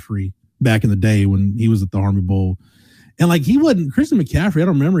McCaffrey back in the day when he was at the Army Bowl. And like Christian McCaffrey, I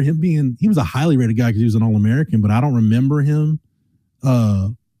don't remember him he was a highly rated guy because he was an All-American, but I don't remember him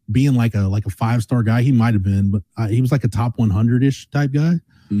being like a 5-star guy. He might have been, but he was like a top 100-ish type guy.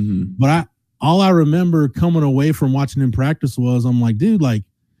 Mm-hmm. But all I remember coming away from watching him practice was, I'm like, dude, like,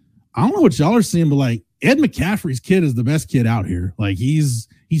 I don't know what y'all are seeing, but like Ed McCaffrey's kid is the best kid out here. Like he's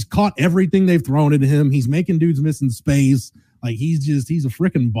caught everything they've thrown at him. He's making dudes miss in space. Like he's a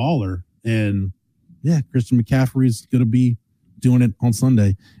freaking baller. And yeah, Christian McCaffrey is going to be doing it on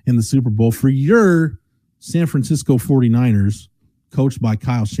Sunday in the Super Bowl for your San Francisco 49ers, coached by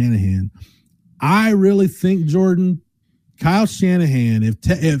Kyle Shanahan. I really think, Jordan, Kyle Shanahan, if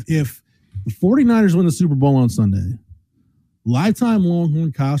the 49ers win the Super Bowl on Sunday, lifetime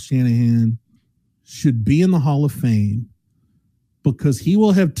Longhorn Kyle Shanahan should be in the Hall of Fame because he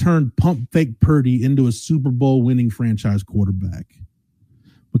will have turned Pump Fake Purdy into a Super Bowl winning franchise quarterback.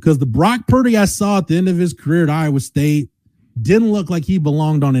 Because the Brock Purdy I saw at the end of his career at Iowa State didn't look like he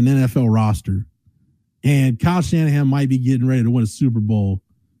belonged on an NFL roster. And Kyle Shanahan might be getting ready to win a Super Bowl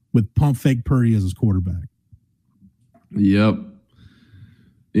with Pump Fake Purdy as his quarterback. Yep,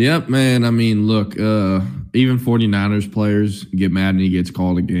 man. I mean, look, even 49ers players get mad and he gets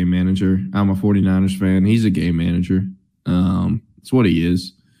called a game manager. I'm a 49ers fan. He's a game manager. That's what he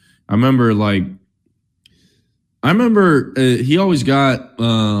is. I remember he always got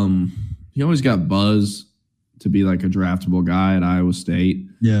buzz to be like a draftable guy at Iowa State.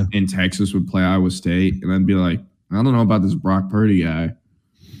 Yeah. And Texas would play Iowa State. And I'd be like, I don't know about this Brock Purdy guy.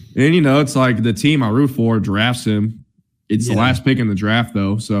 And, it's like the team I root for drafts him. It's the last pick in the draft,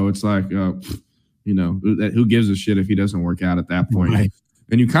 though. So it's like, who gives a shit if he doesn't work out at that point? Right.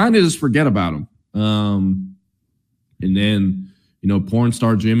 And you kind of just forget about him. And then, porn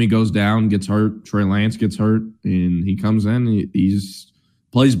star Jimmy goes down, gets hurt. Trey Lance gets hurt, and he comes in. And he's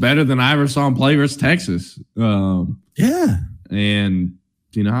plays better than I ever saw him play versus Texas. And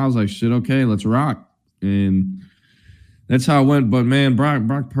I was like, shit, okay, let's rock. And that's how it went. But man,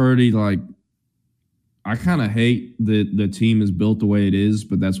 Brock Purdy, like, I kind of hate that the team is built the way it is,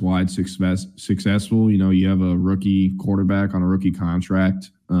 but that's why it's successful. You have a rookie quarterback on a rookie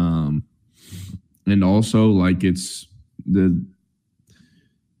contract, and also like it's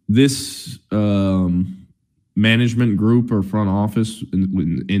this management group or front office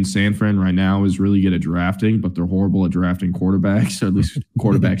in San Fran right now is really good at drafting, but they're horrible at drafting quarterbacks, or at least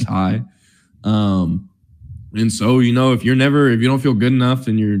quarterbacks high. And so, if you don't feel good enough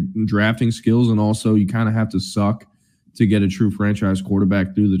in your drafting skills, and also you kind of have to suck to get a true franchise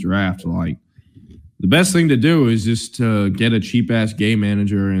quarterback through the draft, like the best thing to do is just to get a cheap ass game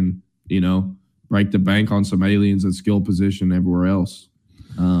manager and, break the bank on some aliens at skill position everywhere else.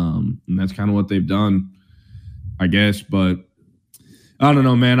 And that's kind of what they've done, I guess. But I don't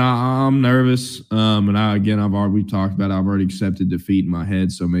know, man. I'm nervous. And we've talked about it. I've already accepted defeat in my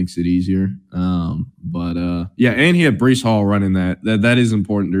head, so it makes it easier. But and he had Breece Hall running that. That is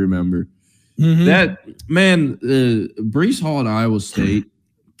important to remember. Mm-hmm. That man, Breece Hall at Iowa State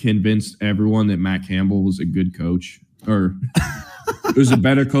convinced everyone that Matt Campbell was a good coach, or was a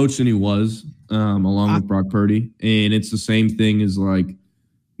better coach than he was, along with Brock Purdy. And it's the same thing as like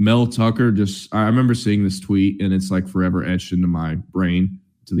Mel Tucker. I remember seeing this tweet, and it's like forever etched into my brain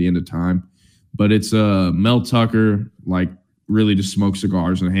to the end of time. But it's Mel Tucker like really just smoked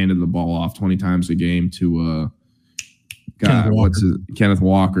cigars and handed the ball off 20 times a game to Kenneth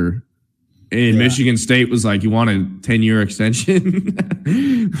Walker. And Michigan State was like, you want a 10-year extension?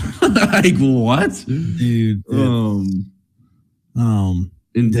 Like, what? Dude.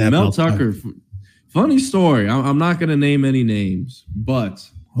 Mel Tucker, funny story. I'm not going to name any names, but.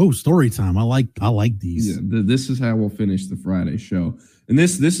 Oh, story time. I like these. Yeah, this is how we'll finish the Friday show. And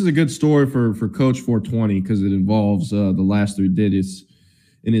this is a good story for Coach 420 because it involves the last 3 digits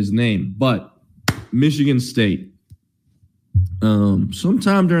in his name. But Michigan State.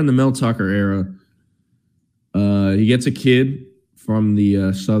 Sometime during the Mel Tucker era, he gets a kid from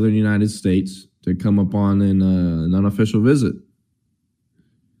the southern United States to come up on an unofficial visit.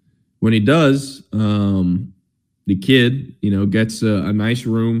 When he does, the kid, gets a nice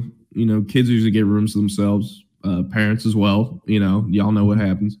room. Kids usually get rooms to themselves, parents as well. Y'all know what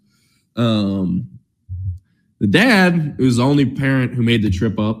happens. The dad was the only parent who made the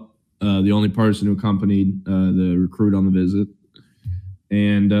trip up, the only person who accompanied the recruit on the visit.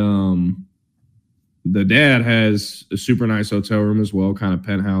 And the dad has a super nice hotel room as well, kind of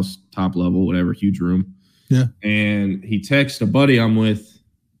penthouse, top level, whatever, huge room. Yeah. And he texts a buddy I'm with,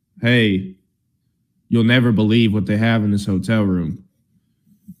 hey, you'll never believe what they have in this hotel room.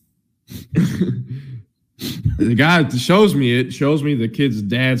 The guy shows me the kid's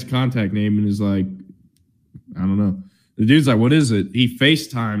dad's contact name and is like, I don't know. The dude's like, what is it? He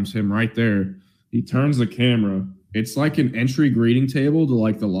FaceTimes him right there. He turns the camera. It's like an entry greeting table to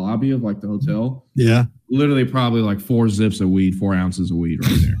like the lobby of like the hotel. Yeah. Literally probably like 4 zips of weed, 4 ounces of weed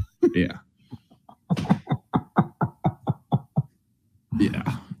right there. Yeah. Yeah.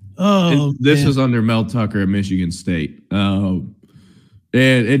 Oh, this was under Mel Tucker at Michigan State. And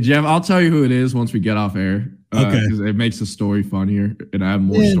Jeff, I'll tell you who it is once we get off air. Okay. Because it makes the story funnier, and I have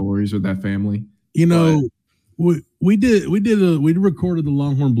more stories with that family. We recorded the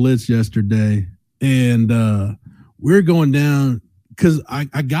Longhorn Blitz yesterday, and we're going down because I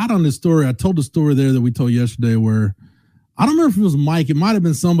got on this story. I told the story there that we told yesterday where I don't remember if it was Mike. It might have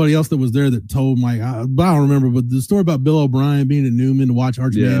been somebody else that was there that told Mike, but I don't remember. But the story about Bill O'Brien being at Newman to watch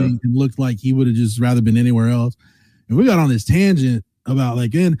Arch Manning, it looked like he would have just rather been anywhere else. And we got on this tangent about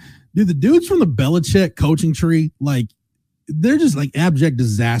the dudes from the Belichick coaching tree, like they're just like abject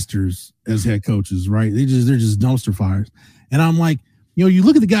disasters as head coaches, right? They're just dumpster fires. And I'm like, you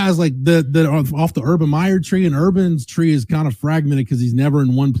look at the guys like that are off the Urban Meyer tree, and Urban's tree is kind of fragmented because he's never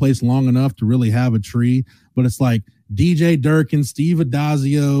in one place long enough to really have a tree. But it's like DJ Durkin, Steve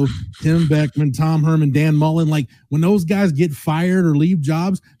Adazio, Tim Beckman, Tom Herman, Dan Mullen. Like when those guys get fired or leave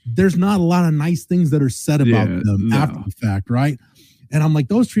jobs, there's not a lot of nice things that are said about them after the fact, right? And I'm like,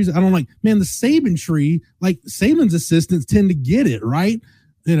 those trees, I don't like, man, the Saban tree, like Saban's assistants tend to get it, right?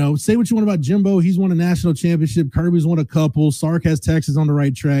 Say what you want about Jimbo. He's won a national championship. Kirby's won a couple. Sark has Texas on the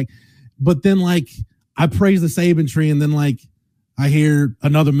right track. But then, like, I praise the Saban tree, and then, like, I hear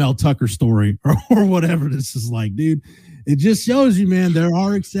another Mel Tucker story or whatever. This is like, dude, it just shows you, man, there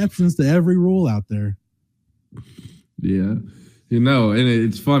are exceptions to every rule out there. Yeah. And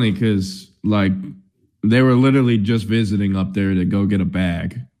it's funny because, like, they were literally just visiting up there to go get a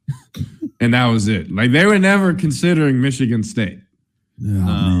bag. And that was it. Like, they were never considering Michigan State.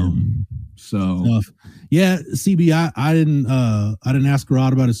 So yeah, CB, I didn't ask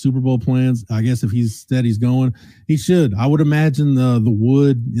Rod about his Super Bowl plans. I guess if he's said he's going, he should. I would imagine the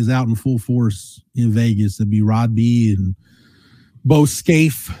Wood is out in full force in Vegas. It'd be Rod B and Bo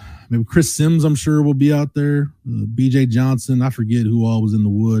Scaife. Maybe Chris Sims, I'm sure, will be out there. BJ Johnson. I forget who all was in the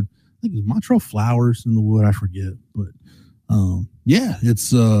Wood. I think it was Montrell Flowers in the Wood. I forget. But yeah,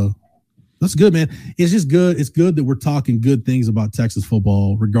 it's that's good, man. It's just good. It's good that we're talking good things about Texas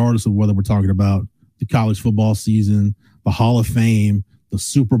football, regardless of whether we're talking about the college football season, the Hall of Fame, the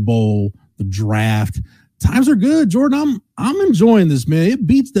Super Bowl, the draft. Times are good, Jordan. I'm enjoying this, man. It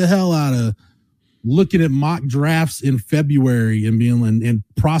beats the hell out of looking at mock drafts in February and being in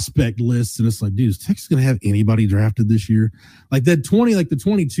prospect lists, and it's like, dude, is Texas gonna have anybody drafted this year? Like the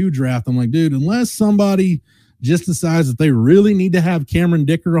 22 draft. I'm like, dude, unless somebody just decides that they really need to have Cameron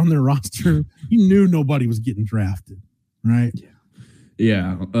Dicker on their roster, you knew nobody was getting drafted, right?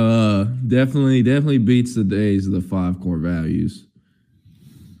 Yeah, definitely beats the days of the 5 core values.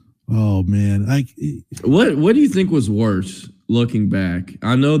 Oh man, what do you think was worse looking back?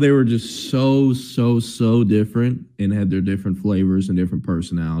 I know they were just so different and had their different flavors and different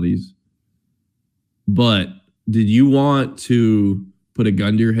personalities. But did you want to put a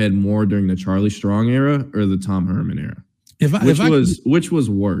gun to your head more during the Charlie Strong era or the Tom Herman era? Which was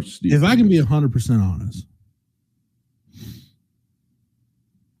worse? If I can be 100% honest,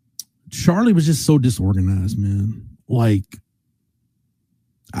 Charlie was just so disorganized, man. Like,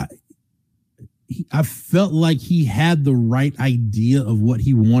 I felt like he had the right idea of what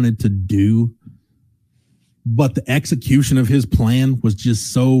he wanted to do, but the execution of his plan was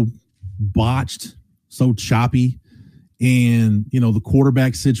just so botched, so choppy. And, the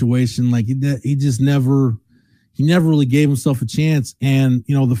quarterback situation, like he never really gave himself a chance. And,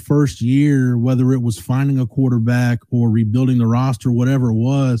 the first year, whether it was finding a quarterback or rebuilding the roster, whatever it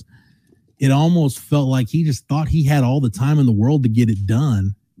was, it almost felt like he just thought he had all the time in the world to get it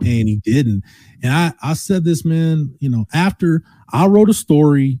done. And he didn't. And I said this, man, after I wrote a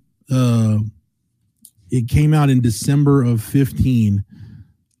story, it came out in December of 2015,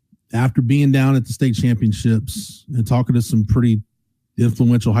 after being down at the state championships and talking to some pretty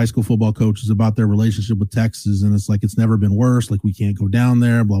influential high school football coaches about their relationship with Texas. And it's like, it's never been worse. Like, we can't go down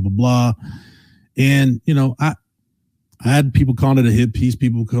there, blah, blah, blah. And, I had people calling it a hit piece.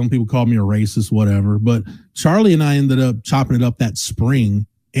 People called me a racist, whatever. But Charlie and I ended up chopping it up that spring.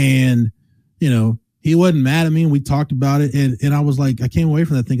 And, he wasn't mad at me, and we talked about it. And I was like, I came away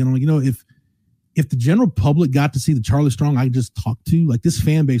from that thinking, I'm like, if the general public got to see the Charlie Strong I just talked to, like, this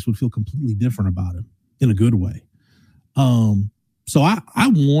fan base would feel completely different about him in a good way. So I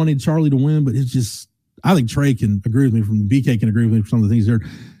wanted Charlie to win, but it's just, I think Trey can agree with me, BK can agree with me for some of the things there.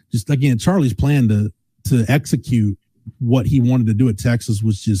 Just, again, Charlie's plan to execute what he wanted to do at Texas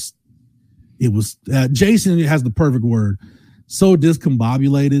was just, it was, Jason has the perfect word, so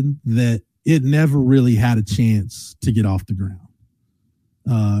discombobulated that it never really had a chance to get off the ground.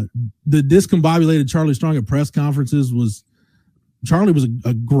 The discombobulated Charlie Strong at press conferences Charlie was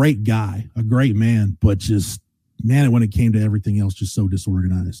a great guy, a great man, but just, man, when it came to everything else, just so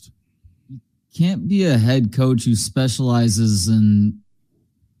disorganized. Can't be a head coach who specializes in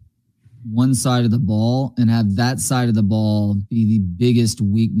one side of the ball and have that side of the ball be the biggest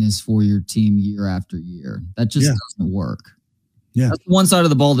weakness for your team year after year. That just doesn't work. Yeah. That's one side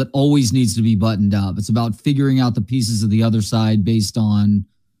of the ball that always needs to be buttoned up. It's about figuring out the pieces of the other side based on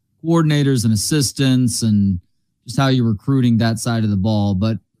coordinators and assistants and just how you're recruiting that side of the ball.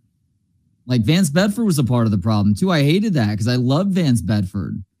 But like, Vance Bedford was a part of the problem too. I hated that because I loved Vance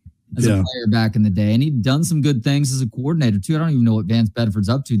Bedford as a player back in the day, and he'd done some good things as a coordinator too. I don't even know what Vance Bedford's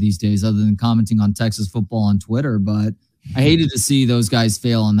up to these days other than commenting on Texas football on Twitter, but I hated to see those guys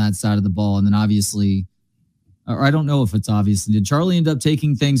fail on that side of the ball. And then obviously, or I don't know if it's obvious, did Charlie end up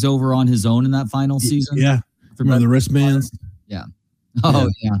taking things over on his own in that final season? Yeah. Remember the wristbands? Yeah. Oh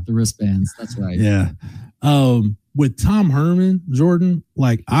yeah, the wristbands. That's right. Yeah. With Tom Herman, Jordan,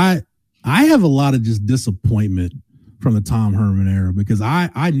 like I have a lot of just disappointment from the Tom Herman era because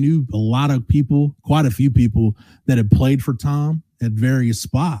I knew a lot of people, quite a few people that had played for Tom at various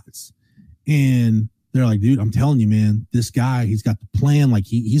spots. And they're like, dude, I'm telling you, man, this guy, he's got the plan. Like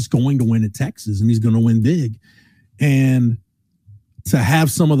he's going to win at Texas and he's going to win big. And to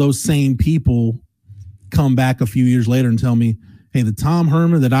have some of those same people come back a few years later and tell me, hey, the Tom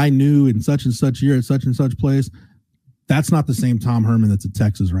Herman that I knew in such and such year at such and such place, that's not the same Tom Herman that's at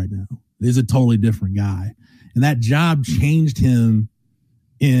Texas right now. He's a totally different guy. And that job changed him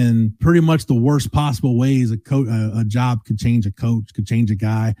in pretty much the worst possible ways a job could change a coach, could change a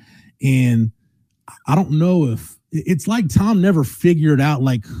guy. And I don't know if it's like Tom never figured out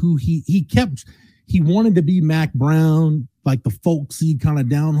like who he wanted to be Mac Brown, like the folksy kind of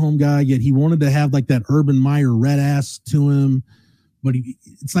down home guy, yet he wanted to have like that Urban Meyer red ass to him. But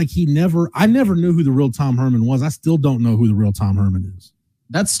it's like I never knew who the real Tom Herman was. I still don't know who the real Tom Herman is.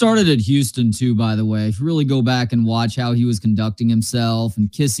 That started at Houston too, by the way. If you really go back and watch how he was conducting himself and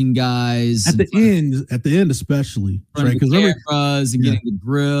kissing guys at the end, especially right? Because cameras and getting the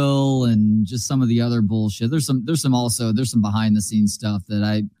grill and just some of the other bullshit. There's some behind the scenes stuff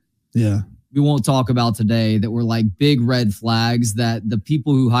that we won't talk about today that were like big red flags that the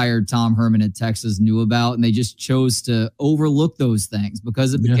people who hired Tom Herman at Texas knew about, and they just chose to overlook those things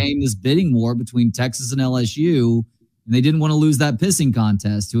because it became this bidding war between Texas and LSU. And they didn't want to lose that pissing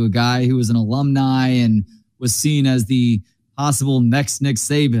contest to a guy who was an alumni and was seen as the possible next Nick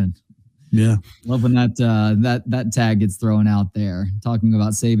Saban. Yeah. Love when that tag gets thrown out there, talking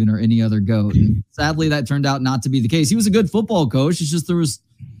about Saban or any other GOAT. And sadly, that turned out not to be the case. He was a good football coach. It's just there was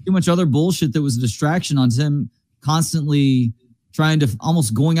too much other bullshit that was a distraction on him constantly trying to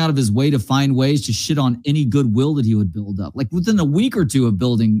almost going out of his way to find ways to shit on any goodwill that he would build up. Like within a week or two of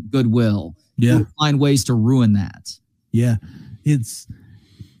building goodwill, he would find ways to ruin that. Yeah. It's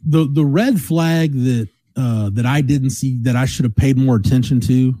the red flag that I didn't see that I should have paid more attention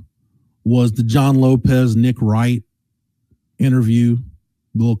to was the John Lopez, Nick Wright interview,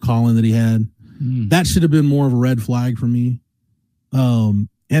 the little call-in that he had. That should have been more of a red flag for me. And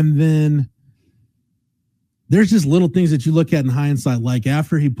then there's just little things that you look at in hindsight, like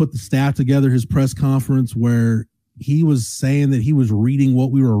after he put the staff together, his press conference where he was saying that he was reading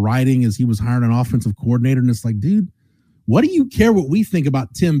what we were writing as he was hiring an offensive coordinator. And it's like, dude, what do you care what we think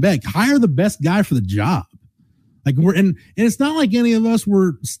about Tim Beck? Hire the best guy for the job. Like and it's not like any of us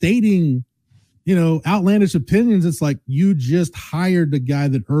were stating, outlandish opinions. It's like you just hired the guy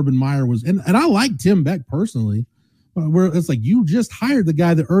that Urban Meyer was, and I like Tim Beck personally, but it's like you just hired the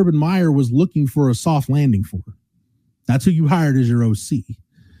guy that Urban Meyer was looking for a soft landing for. That's who you hired as your OC.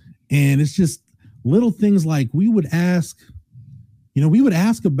 And it's just little things like we would ask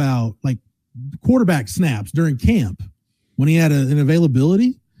about like quarterback snaps during camp when he had an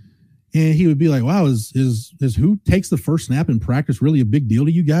availability. And he would be like, wow, is who takes the first snap in practice really a big deal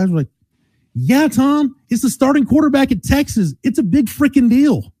to you guys? We're like, yeah, Tom, it's the starting quarterback at Texas. It's a big freaking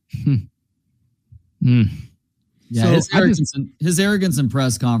deal. Yeah, so his arrogance in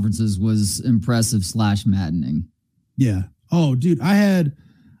press conferences was impressive / maddening. Yeah. Oh, dude, I had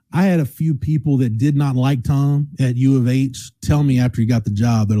a few people that did not like Tom at U of H tell me after he got the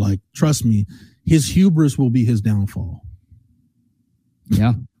job, they're like, trust me, his hubris will be his downfall.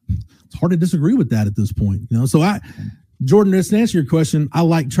 Yeah. It's hard to disagree with that at this point. So Jordan, to answer your question, I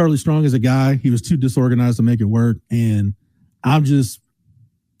like Charlie Strong as a guy. He was too disorganized to make it work. And it's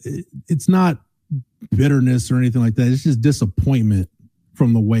not bitterness or anything like that. It's just disappointment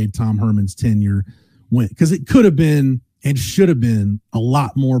from the way Tom Herman's tenure went, because it could have been and should have been a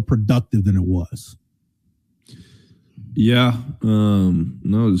lot more productive than it was. Yeah.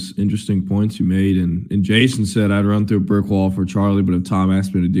 Those interesting points you made. And Jason said I'd run through a brick wall for Charlie, but if Tom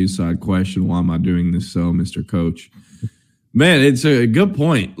asked me to do so, I'd question, why am I doing this so, Mr. Coach? Man, it's a good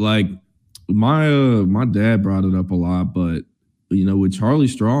point. Like my dad brought it up a lot, but with Charlie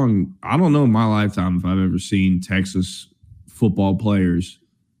Strong, I don't know in my lifetime if I've ever seen Texas football players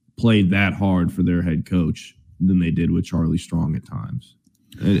play that hard for their head coach than they did with Charlie Strong at times.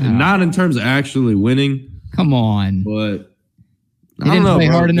 And not in terms of actually winning. Come on. But they didn't play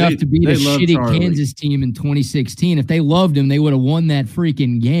hard enough to beat a shitty Charlie. Kansas team in 2016. If they loved him, they would have won that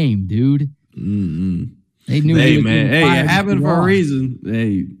freaking game, dude. Mm-hmm. They knew. Hey, man. Hey, it happened for a reason.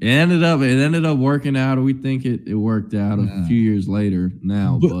 Hey, it ended up working out. We think it worked out a few years later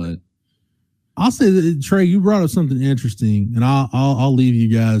now, but I'll say that, Trey, you brought up something interesting, and I'll leave you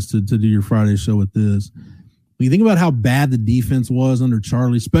guys to do your Friday show with this. When you think about how bad the defense was under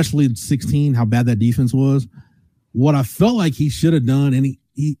Charlie, especially in 2016, how bad that defense was, what I felt like he should have done, and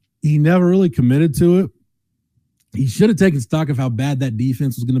he never really committed to it. He should have taken stock of how bad that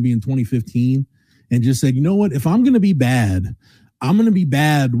defense was going to be in 2015 and just said, you know what, if I'm going to be bad, I'm going to be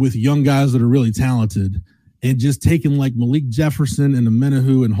bad with young guys that are really talented, and just taking like Malik Jefferson and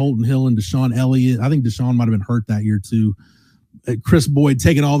Amenahu and Holton Hill and Deshaun Elliott. I think Deshaun might have been hurt that year too. Chris Boyd,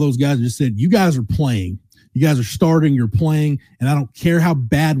 taking all those guys and just said, you guys are playing. You guys are starting, you're playing, and I don't care how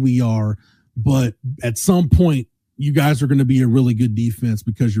bad we are, but at some point, you guys are going to be a really good defense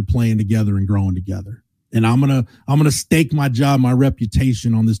because you're playing together and growing together. And I'm gonna stake my job, my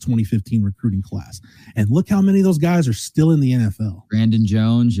reputation on this 2015 recruiting class. And look how many of those guys are still in the NFL. Brandon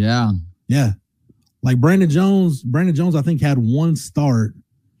Jones, yeah. Like Brandon Jones, I think had one start.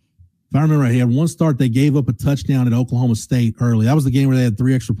 If I remember right, he had one start. They gave up a touchdown at Oklahoma State early. That was the game where they had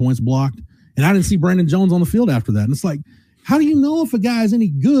 3 extra points blocked. And I didn't see Brandon Jones on the field after that. And it's like, how do you know if a guy is any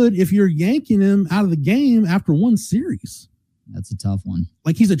good if you're yanking him out of the game after one series? That's a tough one.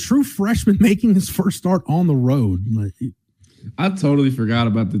 Like, he's a true freshman making his first start on the road. Like, I totally forgot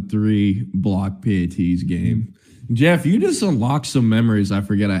about the 3 block PATs game. Jeff, you just unlocked some memories I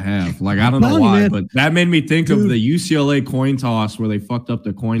forget I have. Like, I don't know why, but that made me think of the UCLA coin toss where they fucked up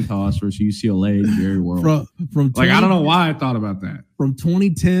the coin toss versus UCLA and Jerry World. I don't know why I thought about that. From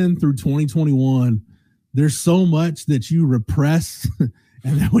 2010 through 2021, there's so much that you repress.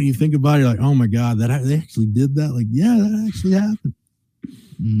 And then when you think about it, you're like, oh my God, they actually did that? Like, yeah, that actually happened.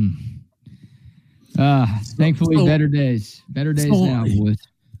 Thankfully, better days now, boys.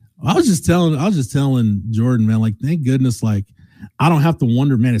 I was just telling Jordan, man, like, thank goodness, like, I don't have to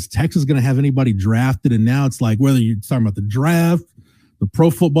wonder, man, is Texas going to have anybody drafted? And now it's like, whether you're talking about the draft, the Pro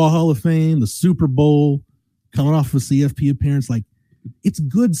Football Hall of Fame, the Super Bowl, coming off of a CFP appearance, like, it's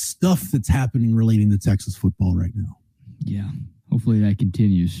good stuff that's happening relating to Texas football right now. Yeah. Hopefully that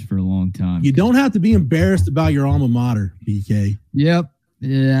continues for a long time. You don't have to be embarrassed about your alma mater, BK. Yep.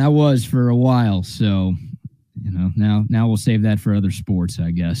 Yeah, I was for a while. So, now we'll save that for other sports,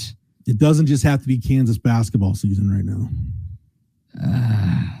 I guess. It doesn't just have to be Kansas basketball season right now.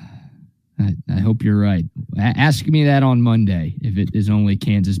 I hope you're right. Ask me that on Monday if it is only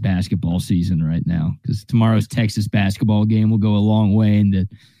Kansas basketball season right now, because tomorrow's Texas basketball game will go a long way into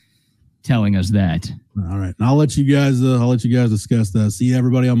telling us that. All right, and I'll let you guys discuss that. See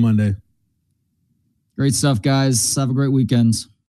everybody on Monday. Great stuff, guys. Have a great weekend.